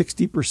running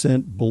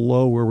 60%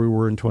 below where we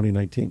were in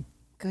 2019.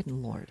 Good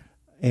Lord.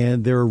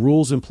 And there are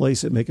rules in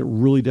place that make it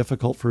really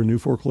difficult for a new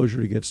foreclosure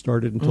to get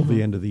started until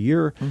the end of the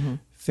year. Mm-hmm.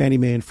 Fannie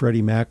Mae and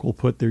Freddie Mac will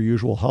put their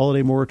usual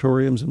holiday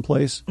moratoriums in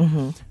place.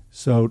 Mm-hmm.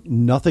 So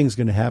nothing's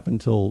going to happen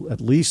until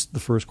at least the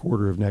first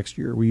quarter of next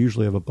year. We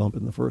usually have a bump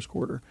in the first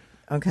quarter.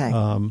 Okay.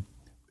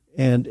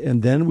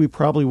 And then we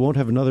probably won't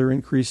have another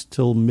increase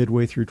till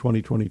midway through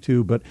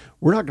 2022. But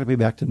we're not going to be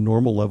back to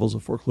normal levels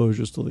of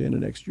foreclosures till the end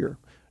of next year,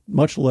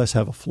 much less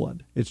have a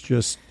flood. It's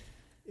just,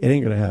 it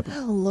ain't going to happen.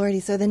 Oh, Lordy.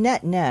 So the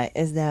net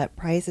is that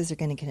prices are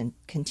going to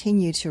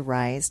continue to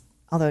rise,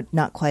 although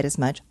not quite as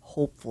much,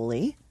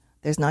 hopefully.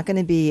 There's not going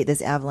to be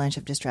this avalanche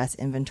of distressed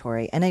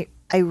inventory. And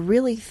I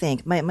really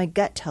think, my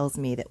gut tells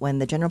me that when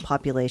the general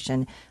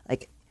population,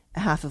 like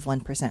half of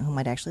 1% who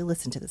might actually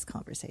listen to this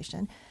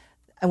conversation,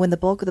 and when the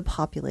bulk of the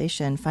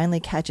population finally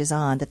catches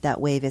on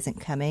that wave isn't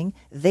coming,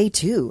 they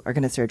too are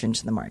going to surge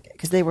into the market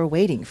because they were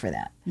waiting for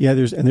that. Yeah,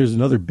 there's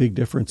another big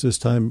difference this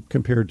time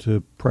compared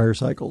to prior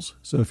cycles.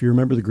 So if you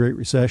remember the Great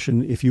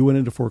Recession, if you went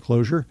into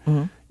foreclosure,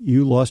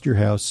 you lost your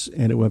house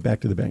and it went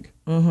back to the bank.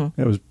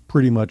 That was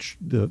pretty much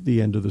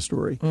the end of the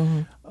story.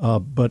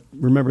 But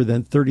remember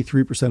then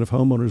 33% of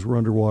homeowners were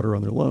underwater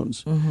on their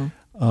loans.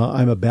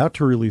 I'm about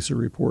to release a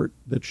report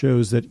that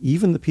shows that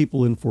even the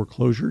people in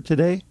foreclosure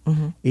today,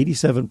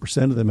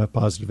 87% of them have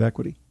positive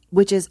equity.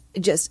 Which is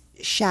just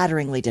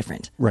shatteringly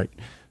different. Right.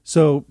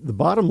 So the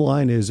bottom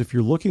line is if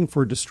you're looking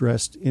for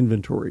distressed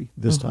inventory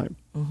this time,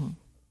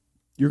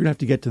 you're going to have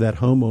to get to that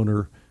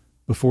homeowner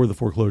before the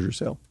foreclosure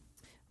sale.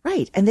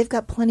 Right. And they've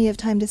got plenty of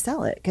time to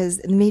sell it because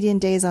the median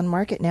days on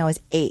market now is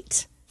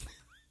 8.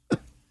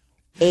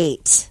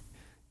 8.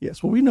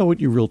 Yes. Well, we know what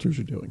you realtors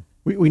are doing.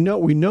 We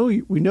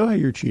know how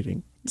you're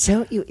cheating.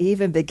 Don't you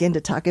even begin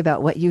to talk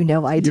about what you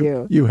know I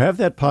do. You have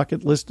that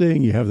pocket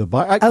listing. You have the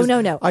buy.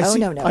 No.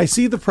 I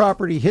see the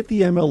property hit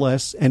the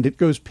MLS and it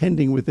goes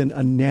pending within a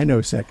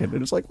nanosecond.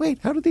 And it's like, wait,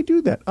 how did they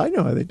do that? I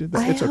know how they did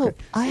that. It's okay.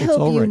 I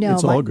hope you know.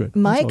 It's all good.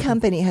 My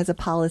company has a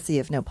policy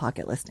of no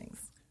pocket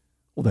listings.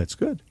 Well, that's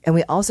good. And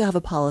we also have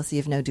a policy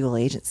of no dual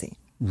agency.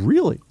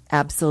 Really?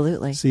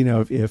 Absolutely. See,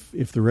 now, if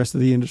the rest of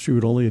the industry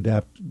would only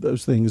adapt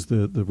those things,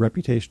 the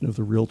reputation of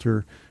the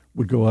realtor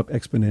would go up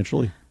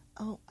exponentially.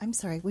 Oh, I'm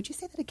sorry. Would you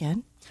say that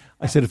again?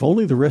 I said if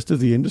only the rest of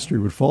the industry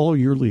would follow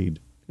your lead.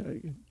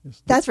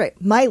 That's right.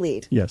 My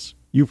lead. Yes.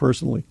 You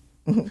personally.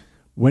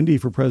 Wendy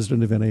for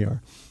president of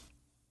NAR.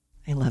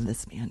 I love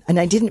this man. And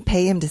I didn't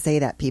pay him to say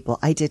that, people.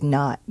 I did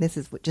not. This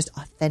is just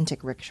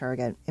authentic Rick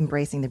Sharga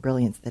embracing the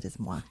brilliance that is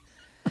moi.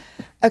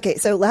 Okay,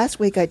 so last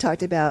week I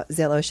talked about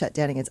Zillow shut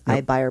down its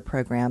iBuyer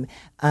program,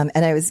 and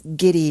I was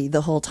giddy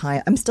the whole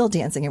time. I'm still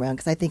dancing around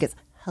because I think it's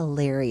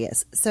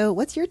hilarious. So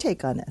what's your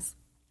take on this?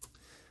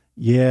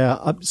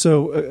 Yeah,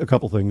 so a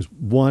couple things.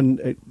 One,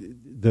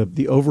 the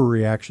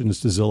overreactions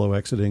to Zillow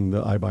exiting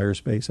the iBuyer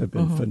space have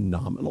been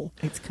phenomenal.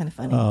 It's kind of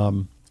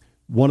funny.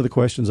 One of the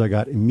questions I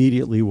got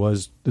immediately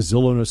was, does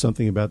Zillow know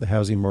something about the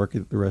housing market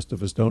that the rest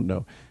of us don't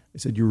know? I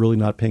said, you're really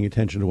not paying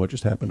attention to what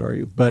just happened, are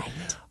you? But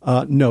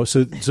no,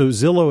 so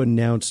Zillow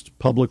announced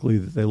publicly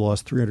that they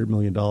lost $300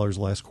 million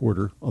last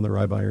quarter on their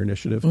iBuyer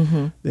initiative.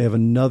 They have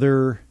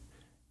another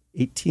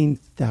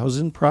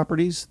 18,000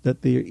 properties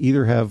that they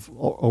either have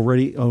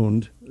already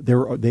owned,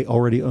 they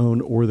already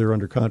own, or they're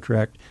under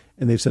contract,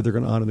 and they've said they're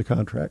going to honor the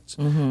contracts.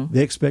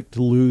 They expect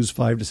to lose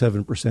 5 to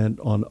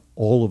 7% on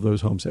all of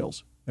those home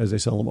sales as they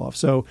sell them off.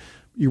 So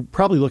you're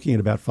probably looking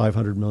at about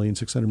 $500 million,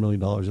 $600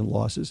 million in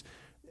losses.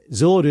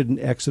 Zillow didn't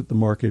exit the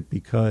market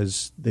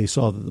because they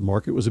saw that the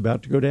market was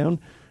about to go down.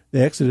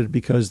 They exited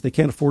because they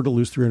can't afford to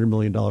lose $300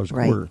 million a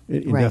quarter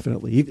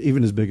indefinitely,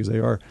 even as big as they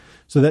are.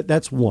 So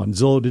that's one.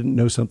 Zillow didn't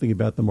know something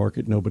about the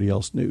market nobody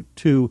else knew.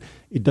 Two,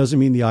 it doesn't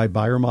mean the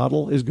iBuyer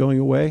model is going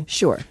away.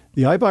 Sure.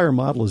 The iBuyer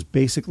model is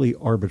basically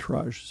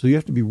arbitrage. So you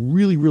have to be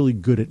really, really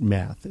good at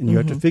math, and you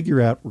have to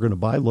figure out we're going to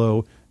buy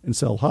low and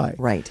sell high.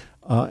 Right.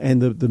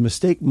 And the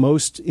mistake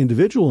most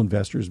individual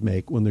investors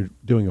make when they're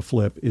doing a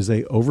flip is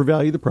they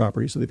overvalue the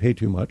property, so they pay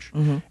too much,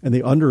 and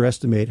they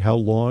underestimate how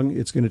long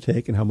it's going to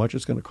take and how much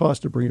it's going to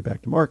cost to bring it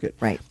back to market.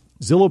 Right.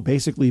 Zillow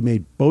basically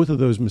made both of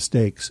those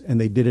mistakes,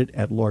 and they did it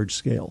at large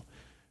scale.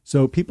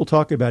 So people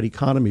talk about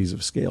economies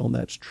of scale, and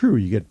that's true.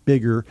 You get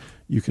bigger,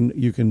 you can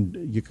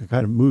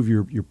kind of move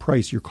your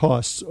price, your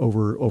costs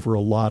over a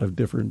lot of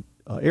different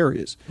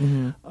areas.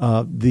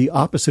 The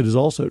opposite is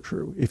also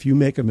true. If you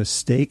make a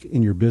mistake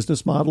in your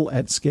business model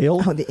at scale,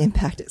 the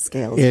impact at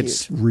scale is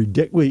it's huge.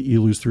 ridiculous.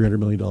 You lose $300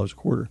 million a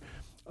quarter.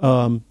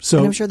 And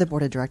I'm sure the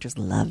board of directors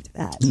loved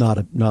that.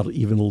 Not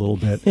even a little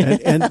bit.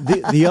 And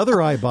the other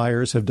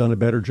iBuyers have done a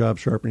better job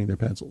sharpening their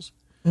pencils.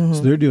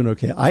 So they're doing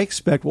okay. I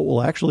expect what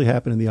will actually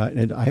happen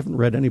and I haven't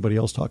read anybody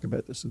else talk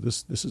about this, so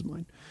this is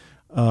mine.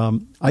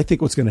 I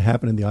think what's going to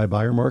happen in the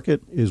iBuyer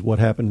market is what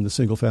happened in the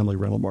single-family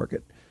rental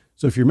market.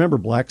 So if you remember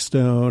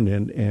Blackstone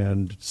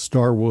and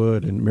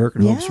Starwood and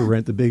American Homes for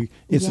Rent, the big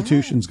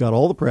institutions got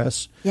all the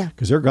press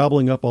because they're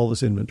gobbling up all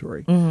this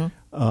inventory.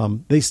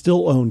 They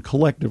still own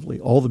collectively,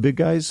 all the big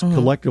guys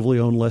collectively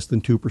own less than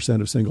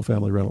 2% of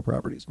single-family rental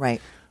properties.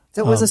 Right.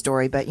 So it was a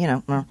story, but,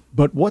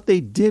 But what they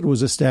did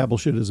was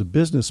establish it as a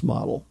business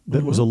model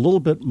that was a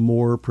little bit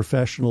more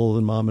professional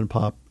than mom and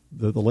pop,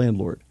 the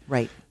landlord.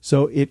 Right.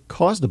 So it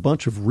caused a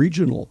bunch of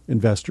regional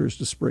investors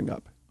to spring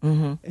up.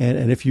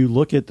 And if you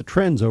look at the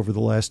trends over the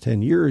last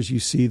 10 years, you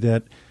see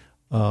that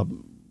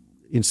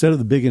instead of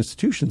the big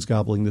institutions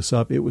gobbling this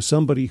up, it was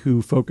somebody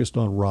who focused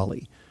on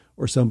Raleigh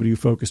or somebody who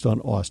focused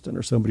on Austin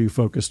or somebody who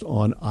focused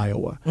on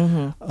Iowa.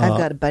 I've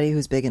got a buddy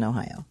who's big in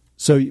Ohio.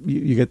 So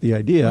you get the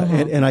idea.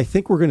 And I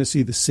think we're going to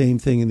see the same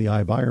thing in the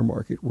iBuyer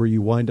market where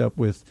you wind up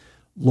with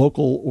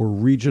local or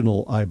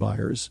regional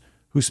iBuyers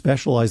who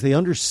specialize. They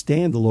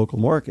understand the local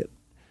market.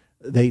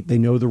 They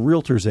know the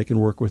realtors they can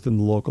work with in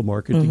the local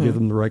market to give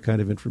them the right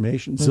kind of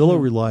information.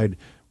 Zillow relied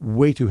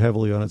way too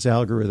heavily on its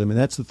algorithm. And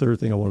that's the third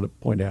thing I wanted to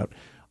point out.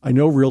 I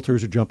know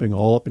realtors are jumping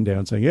all up and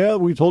down saying, yeah,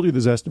 we told you the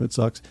Zestimate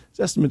sucks.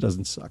 Zestimate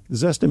doesn't suck. The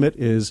Zestimate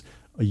is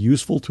a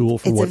useful tool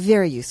for a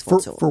very useful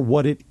tool. For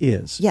what it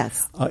is.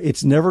 Yes.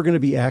 It's never going to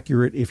be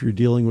accurate if you're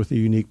dealing with a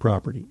unique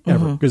property,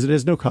 ever, because it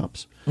has no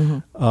comps.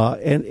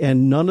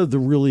 And none of the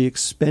really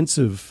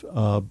expensive,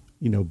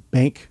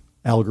 bank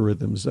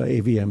algorithms,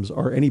 AVMs,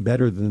 are any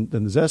better than the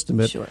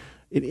Zestimate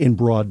in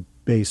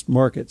broad-based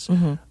markets.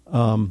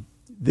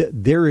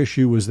 Their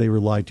issue was they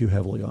relied too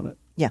heavily on it.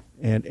 Yeah.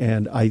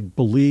 And I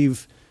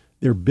believe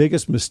their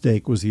biggest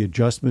mistake was the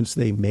adjustments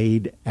they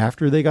made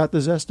after they got the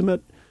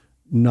Zestimate,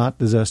 not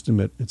the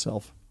Zestimate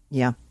itself.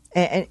 Yeah.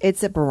 And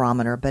it's a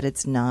barometer, but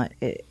it's not.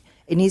 It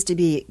needs to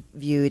be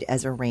viewed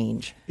as a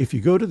range. If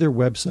you go to their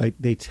website,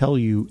 they tell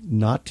you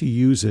not to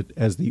use it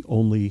as the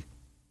only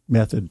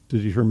method to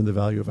determine the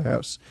value of a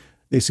house.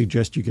 They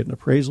suggest you get an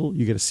appraisal,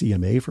 you get a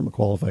CMA from a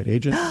qualified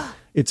agent.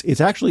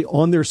 It's actually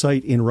on their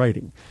site in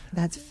writing.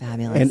 That's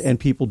fabulous. And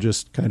people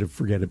just kind of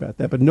forget about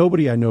that. But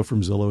nobody I know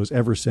from Zillow has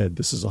ever said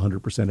this is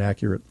 100%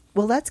 accurate.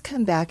 Well, let's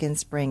come back in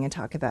spring and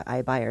talk about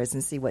iBuyers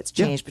and see what's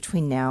changed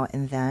between now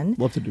and then.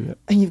 Love to do that.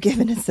 And you've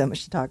given us so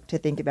much to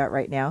think about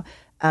right now.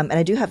 And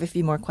I do have a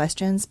few more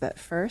questions. But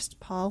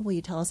first, Paul, will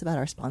you tell us about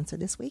our sponsor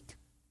this week?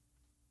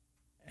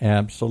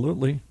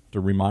 Absolutely. The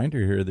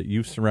reminder here that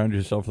you've surrounded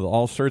yourself with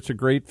all sorts of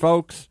great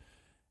folks.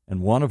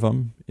 And one of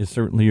them is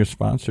certainly your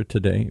sponsor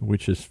today,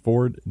 which is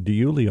Ford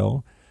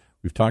DiIulio.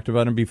 We've talked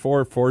about him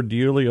before. Ford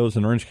DiIulio is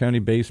an Orange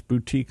County-based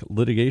boutique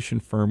litigation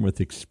firm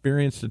with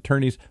experienced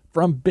attorneys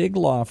from big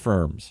law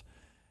firms.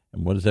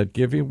 And what does that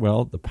give you?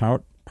 Well, the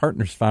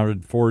partners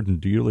founded Ford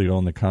and DiIulio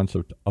on the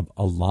concept of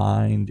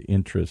aligned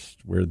interests,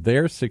 where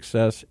their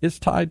success is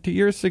tied to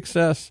your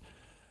success,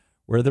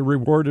 where they're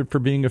rewarded for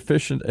being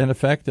efficient and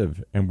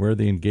effective, and where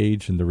they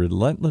engage in the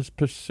relentless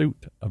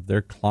pursuit of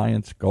their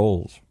clients'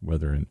 goals,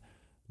 whether in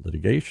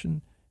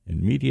litigation,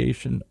 in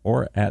mediation,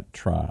 or at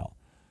trial.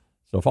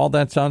 So if all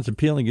that sounds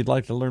appealing, you'd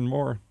like to learn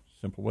more,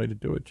 simple way to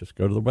do it, just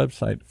go to the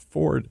website,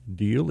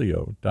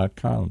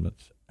 FordDiulio.com.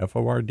 That's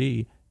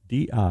FordDiulio,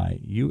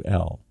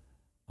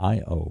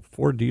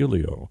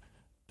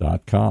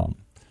 FordDiulio.com.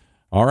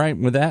 All right,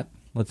 with that,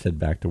 let's head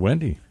back to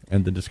Wendy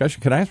and the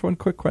discussion. Can I ask one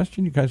quick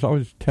question? You guys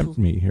always tempt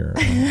me here.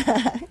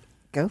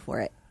 Go for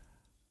it.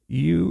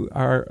 You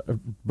are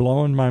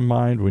blowing my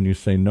mind when you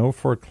say no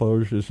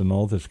foreclosures and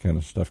all this kind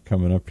of stuff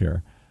coming up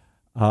here.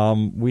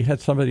 We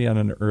had somebody on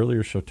an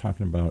earlier show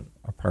talking about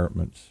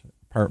apartments.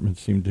 Apartments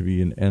seem to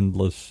be an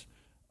endless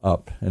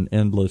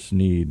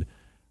need.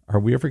 Are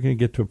we ever going to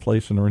get to a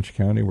place in Orange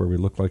County where we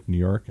look like New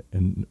York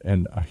and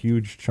a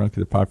huge chunk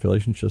of the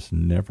population just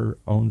never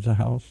owns a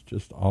house,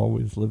 just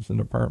always lives in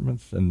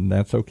apartments, and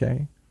that's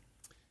okay?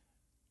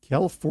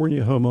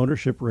 California home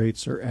ownership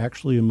rates are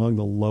actually among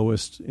the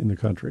lowest in the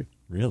country.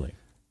 Really?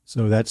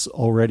 So that's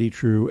already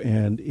true.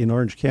 And in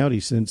Orange County,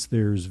 since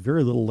there's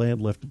very little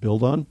land left to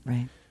build on,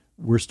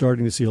 we're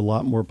starting to see a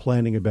lot more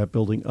planning about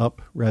building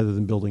up rather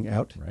than building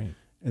out. Right.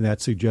 And that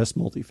suggests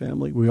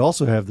multifamily. We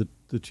also have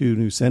the two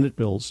new Senate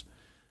bills,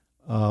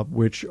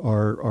 which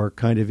are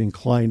kind of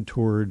inclined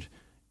toward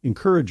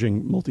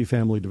encouraging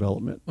multifamily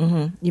development.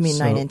 You mean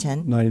 9 and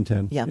 10? 9 and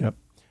 10, yeah. Yep.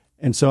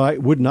 And so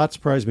it would not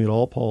surprise me at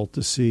all, Paul,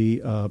 to see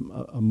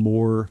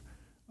an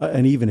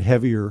even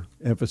heavier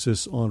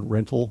emphasis on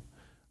rental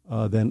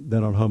than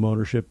on home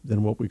ownership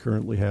than what we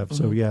currently have.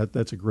 So, yeah,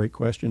 that's a great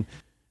question.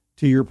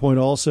 To your point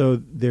also,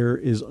 there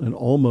is an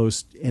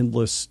almost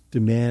endless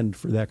demand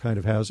for that kind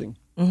of housing.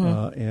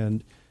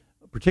 And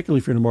particularly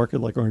if you're in a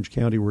market like Orange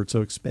County where it's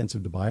so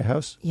expensive to buy a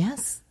house.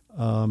 Yes.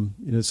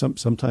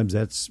 sometimes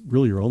that's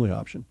really your only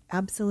option.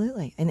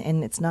 Absolutely.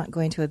 And it's not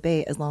going to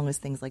abate as long as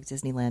things like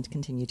Disneyland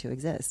continue to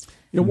exist.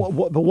 But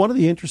one of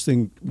the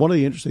interesting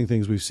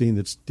things we've seen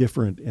that's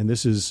different, and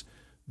this is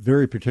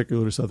very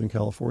particular to Southern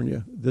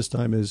California this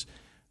time, is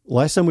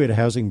last time we had a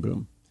housing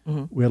boom.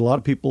 Mm-hmm. We had a lot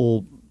of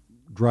people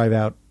drive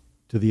out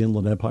to the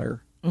Inland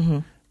Empire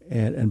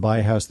and buy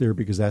a house there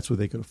because that's what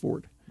they could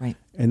afford. Right.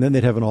 And then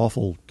they'd have an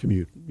awful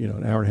commute,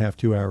 an hour and a half,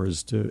 2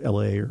 hours to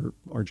L.A. or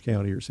Orange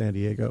County or San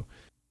Diego.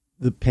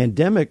 The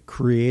pandemic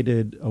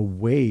created a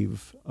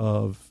wave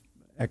of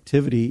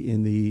activity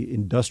in the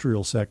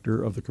industrial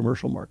sector of the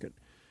commercial market.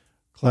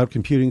 Cloud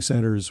computing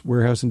centers,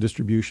 warehouse and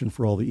distribution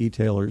for all the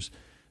e-tailers.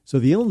 So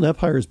the Inland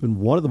Empire has been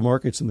one of the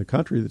markets in the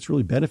country that's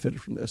really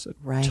benefited from this.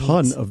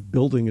 Ton of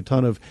building,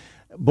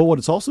 but what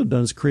it's also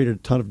done is created a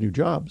ton of new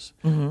jobs.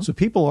 Mm-hmm. So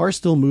people are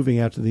still moving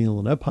out to the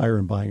Inland Empire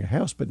and buying a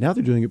house, but now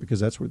they're doing it because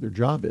that's where their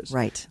job is.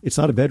 Right. It's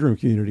not a bedroom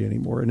community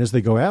anymore. And as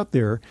they go out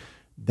there,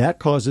 that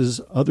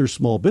causes other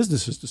small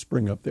businesses to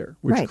spring up there,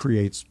 which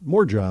creates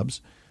more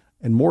jobs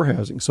and more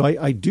housing. So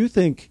I do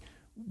think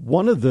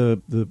one of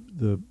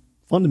the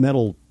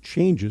fundamental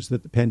changes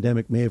that the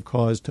pandemic may have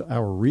caused to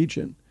our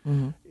region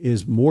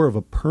is more of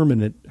a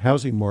permanent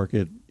housing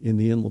market in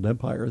the Inland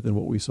Empire than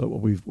what we've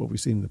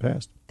seen in the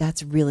past.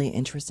 That's really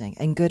interesting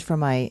and good for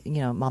my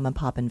mom and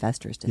pop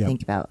investors to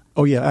think about.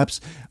 Oh yeah,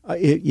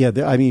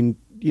 I mean,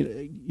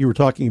 you were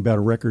talking about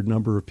a record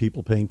number of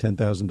people paying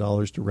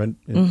 $10,000 to rent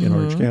in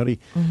Orange County.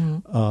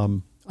 Mm-hmm.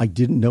 I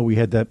didn't know we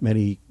had that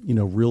many,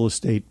 real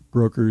estate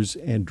brokers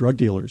and drug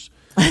dealers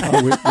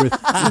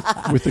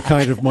with the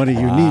kind of money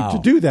you need to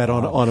do that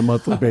on a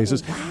monthly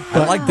basis.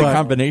 I like the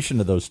combination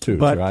of those two.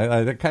 But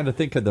I kind of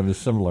think of them as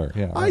similar.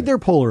 Yeah, right. They're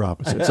polar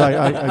opposites.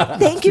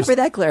 Thank you for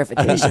that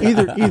clarification.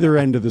 Either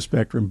end of the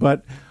spectrum.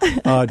 But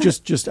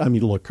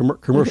look,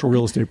 commercial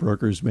real estate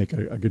brokers make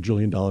a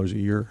gajillion dollars a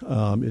year,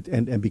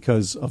 and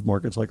because of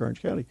markets like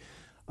Orange County.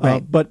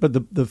 Right. But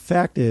the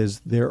fact is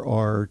there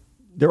are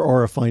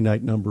a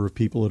finite number of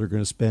people that are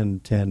going to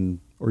spend $10,000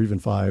 or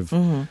even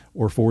 $5,000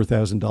 or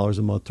 $4,000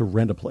 a month to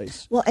rent a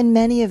place. Well, and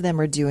many of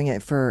them are doing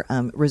it for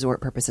resort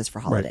purposes for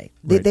holiday.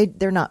 Right.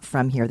 They're not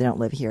from here. They don't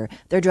live here.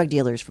 They're drug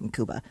dealers from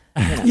Cuba.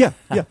 Yeah.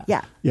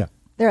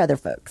 They're other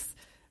folks.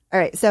 All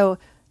right. So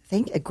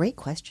a great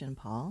question,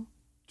 Paul.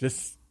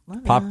 Just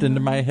popped into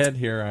my head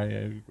here.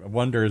 I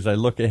wonder as I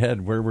look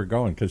ahead where we're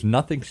going, because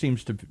nothing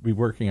seems to be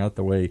working out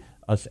the way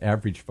us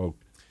average folk.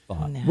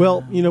 No.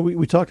 Well,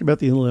 we talked about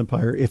the Inland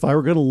Empire. If I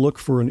were going to look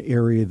for an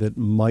area that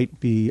might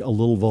be a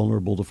little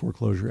vulnerable to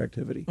foreclosure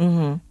activity,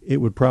 it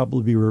would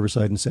probably be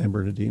Riverside and San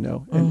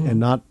Bernardino. And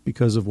not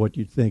because of what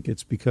you'd think.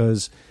 It's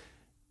because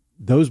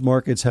those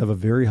markets have a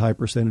very high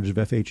percentage of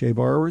FHA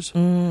borrowers,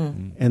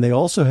 and they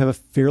also have a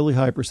fairly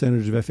high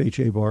percentage of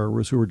FHA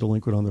borrowers who are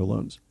delinquent on their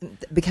loans.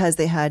 Because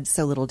they had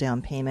so little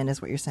down payment,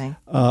 is what you're saying?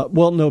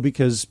 Well, no,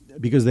 because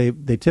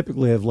they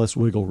typically have less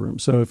wiggle room.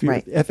 So if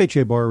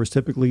FHA borrowers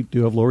typically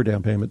do have lower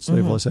down payments, they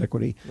have less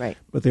equity. Right.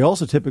 But they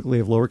also typically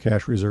have lower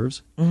cash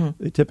reserves.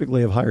 They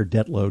typically have higher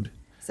debt load.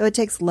 So it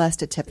takes less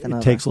to tip them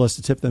over. It takes less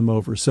to tip them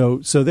over. So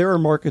there are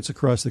markets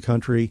across the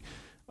country.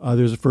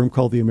 There's a firm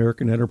called the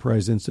American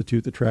Enterprise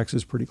Institute that tracks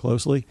this pretty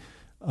closely.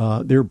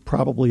 There are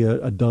probably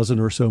a dozen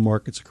or so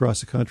markets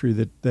across the country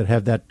that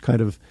have that kind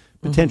of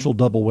potential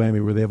double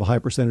whammy where they have a high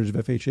percentage of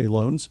FHA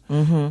loans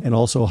and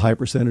also a high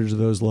percentage of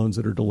those loans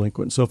that are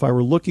delinquent. So if I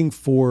were looking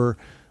for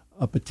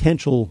a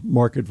potential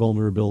market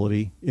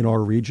vulnerability in our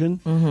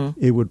region,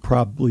 it would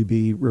probably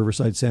be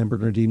Riverside, San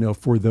Bernardino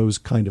for those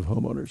kind of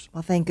homeowners.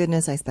 Well, thank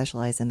goodness I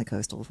specialize in the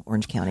coastal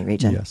Orange County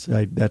region. Yes,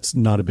 that's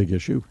not a big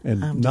issue.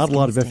 And not a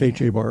lot of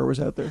FHA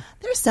borrowers out there.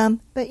 There's some,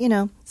 but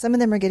some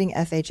of them are getting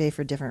FHA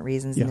for different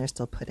reasons, and they're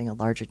still putting a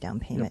larger down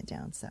payment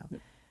down. So,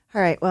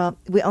 all right, well,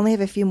 we only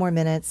have a few more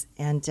minutes,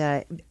 and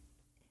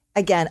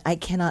again, I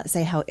cannot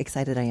say how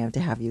excited I am to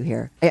have you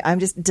here. I'm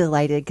just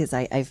delighted because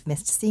I've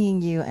missed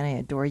seeing you and I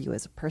adore you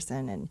as a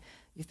person, and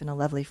you've been a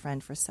lovely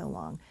friend for so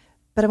long.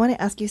 But I want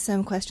to ask you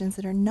some questions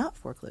that are not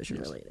foreclosure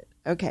related.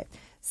 Okay.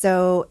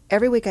 So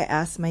every week I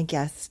ask my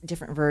guests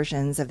different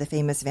versions of the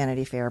famous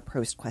Vanity Fair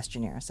Proust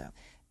questionnaire. So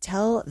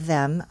tell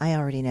them, I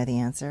already know the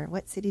answer.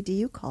 What city do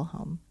you call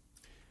home?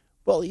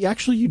 Well,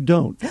 actually, you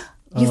don't.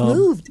 You've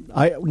moved.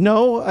 I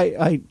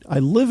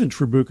live in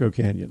Trabuco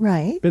Canyon.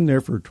 Right. Been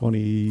there for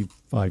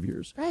 25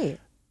 years. Right.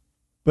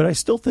 But I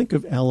still think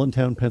of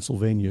Allentown,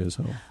 Pennsylvania as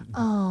home.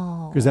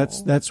 Oh.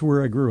 Because that's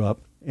where I grew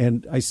up.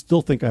 And I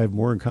still think I have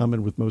more in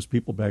common with most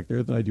people back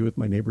there than I do with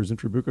my neighbors in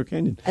Trabuco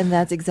Canyon. And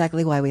that's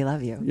exactly why we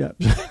love you. Yeah.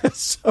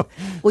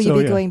 Will you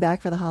be going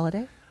back for the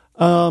holiday?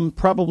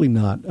 Probably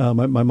not.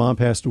 My mom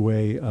passed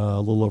away a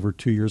little over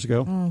 2 years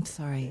ago.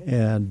 Sorry.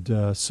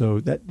 And so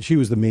that she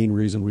was the main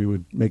reason we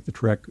would make the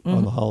trek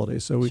on the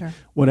holidays. So we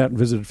went out and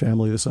visited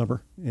family this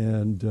summer,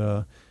 and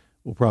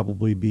we'll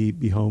probably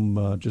be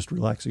home just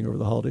relaxing over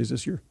the holidays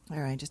this year. All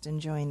right, just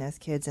enjoying those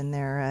kids and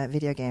their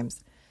video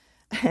games.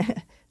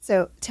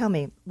 So tell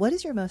me, what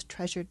is your most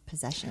treasured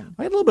possession?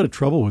 I had a little bit of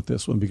trouble with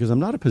this one because I'm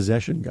not a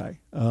possession guy.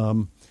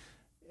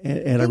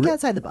 And Think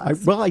outside the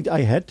box.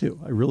 I had to.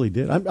 I really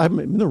did. I'm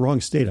in the wrong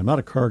state. I'm not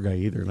a car guy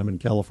either, and I'm in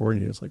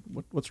California. It's like,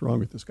 what's wrong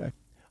with this guy?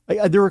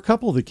 There were a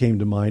couple that came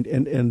to mind,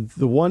 and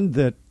the one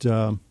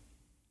that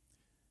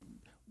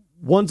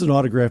one's an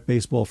autographed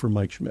baseball for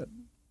Mike Schmidt.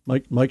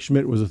 Mike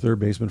Schmidt was a third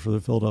baseman for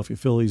the Philadelphia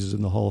Phillies. Is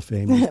in the Hall of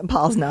Fame.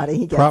 Paul's nodding.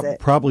 He gets it.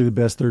 Probably the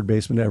best third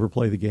baseman to ever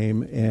play the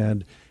game,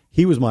 and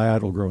he was my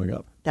idol growing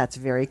up. That's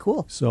very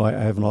cool. So I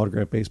have an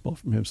autographed baseball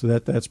from him. So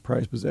that's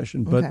prized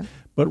possession. But Okay.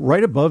 but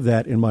right above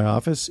that in my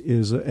office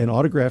is an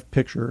autographed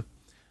picture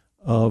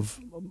of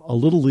a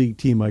little league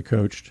team I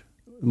coached.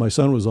 My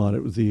son was on it.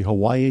 It was the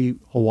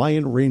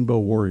Hawaiian Rainbow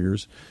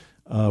Warriors.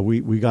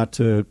 We got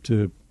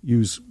to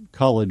use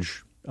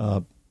college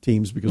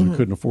teams because we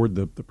couldn't afford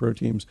the pro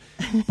teams.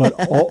 But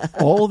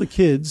all the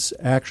kids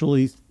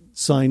actually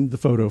signed the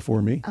photo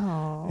for me.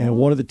 Aww. And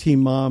one of the team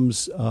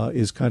moms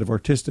is kind of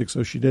artistic,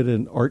 so she did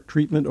an art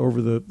treatment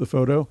over the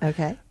photo.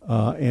 Okay.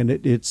 And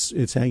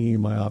it's hanging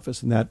in my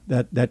office. And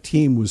that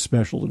team was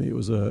special to me. It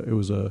was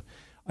a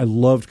I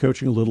loved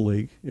coaching a little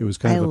league. It was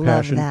kind of a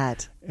passion. I love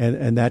that.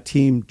 And that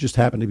team just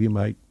happened to be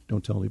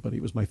don't tell anybody,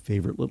 it was my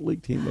favorite little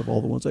league team of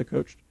all the ones I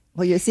coached.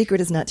 Well, your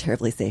secret is not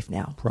terribly safe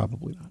now.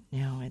 Probably not.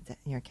 No,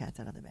 your cat's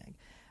out of the bag.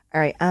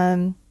 All right.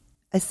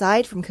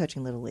 Aside from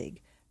coaching Little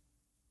League,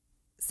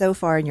 so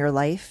far in your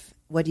life,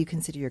 what do you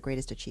consider your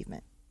greatest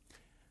achievement?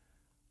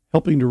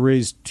 Helping to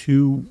raise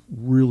two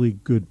really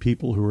good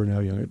people who are now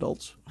young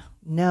adults.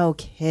 No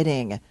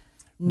kidding.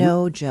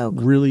 No joke.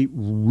 Really,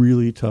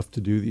 really tough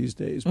to do these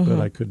days, but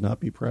I could not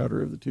be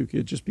prouder of the two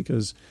kids just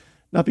because,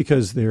 not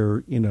because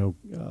they're,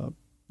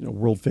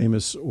 world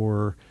famous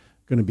or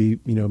going to be,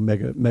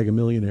 mega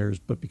millionaires,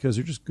 but because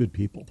they're just good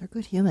people. They're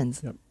good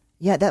humans. Yep.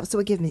 Yeah, that's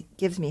what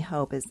gives me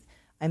hope is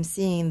I'm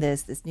seeing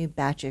this new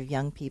batch of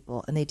young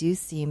people, and they do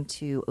seem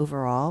to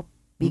overall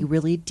be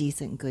really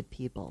decent, good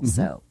people.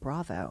 So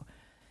bravo.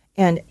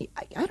 And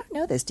I don't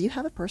know this. Do you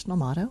have a personal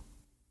motto?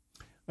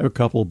 I have a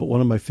couple, but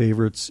one of my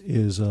favorites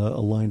is a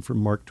line from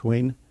Mark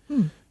Twain,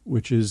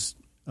 which is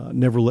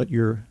never let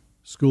your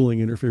schooling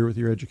interfere with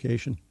your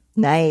education.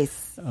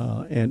 Nice.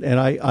 And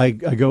I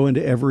go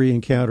into every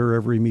encounter,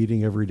 every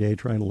meeting, every day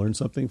trying to learn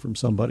something from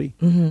somebody.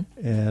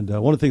 And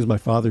one of the things my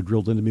father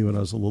drilled into me when I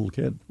was a little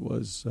kid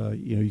was,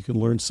 you can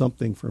learn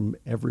something from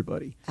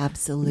everybody.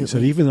 Absolutely. He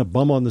said, even a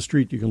bum on the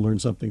street you can learn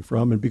something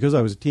from. And because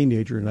I was a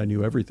teenager and I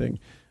knew everything,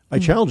 I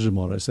challenged him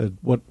on it. I said,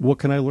 what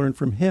can I learn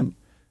from him?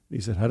 And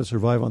he said, how to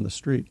survive on the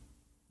street.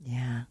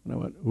 Yeah. And I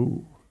went,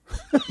 ooh.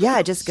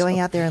 Yeah, just going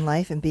out there in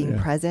life and being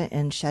present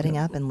and shutting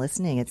up and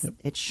listening.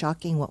 It's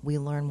shocking what we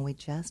learn when we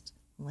just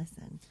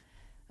listen.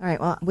 All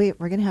right, well, we're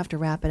going to have to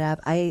wrap it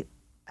up. I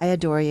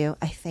adore you.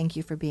 I thank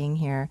you for being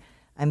here.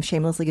 I'm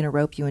shamelessly going to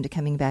rope you into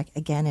coming back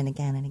again and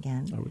again and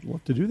again. I would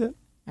love to do that.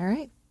 All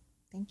right.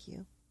 Thank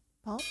you.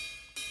 Paul?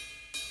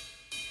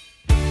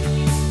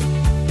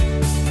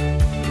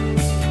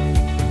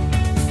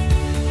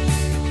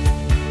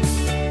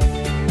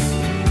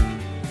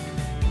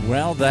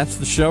 Well, that's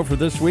the show for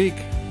this week.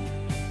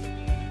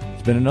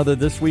 It's been another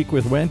This Week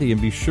with Wendy, and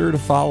be sure to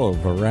follow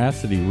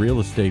Veracity Real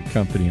Estate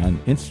Company on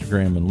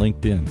Instagram and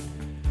LinkedIn.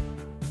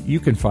 You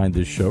can find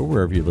this show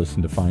wherever you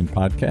listen to fine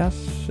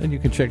podcasts, and you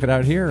can check it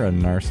out here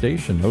on our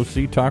station,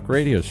 OC Talk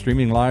Radio,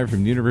 streaming live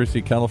from the University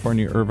of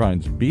California,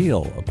 Irvine's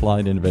Beale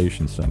Applied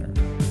Innovation Center.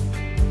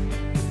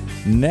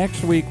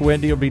 Next week,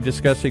 Wendy will be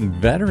discussing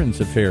Veterans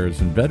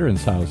Affairs and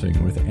Veterans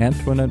Housing with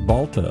Antoinette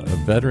Balta of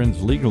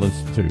Veterans Legal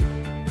Institute.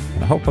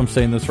 I hope I'm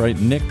saying this right.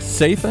 Nick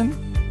Siphon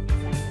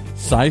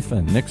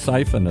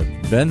of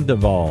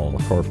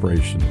Vendaval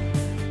Corporation.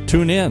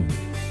 Tune in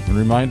and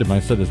remind him I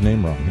said his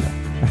name wrong.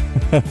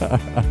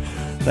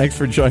 Thanks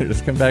for joining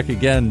us. Come back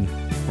again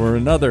for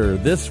another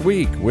This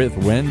Week with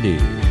Wendy.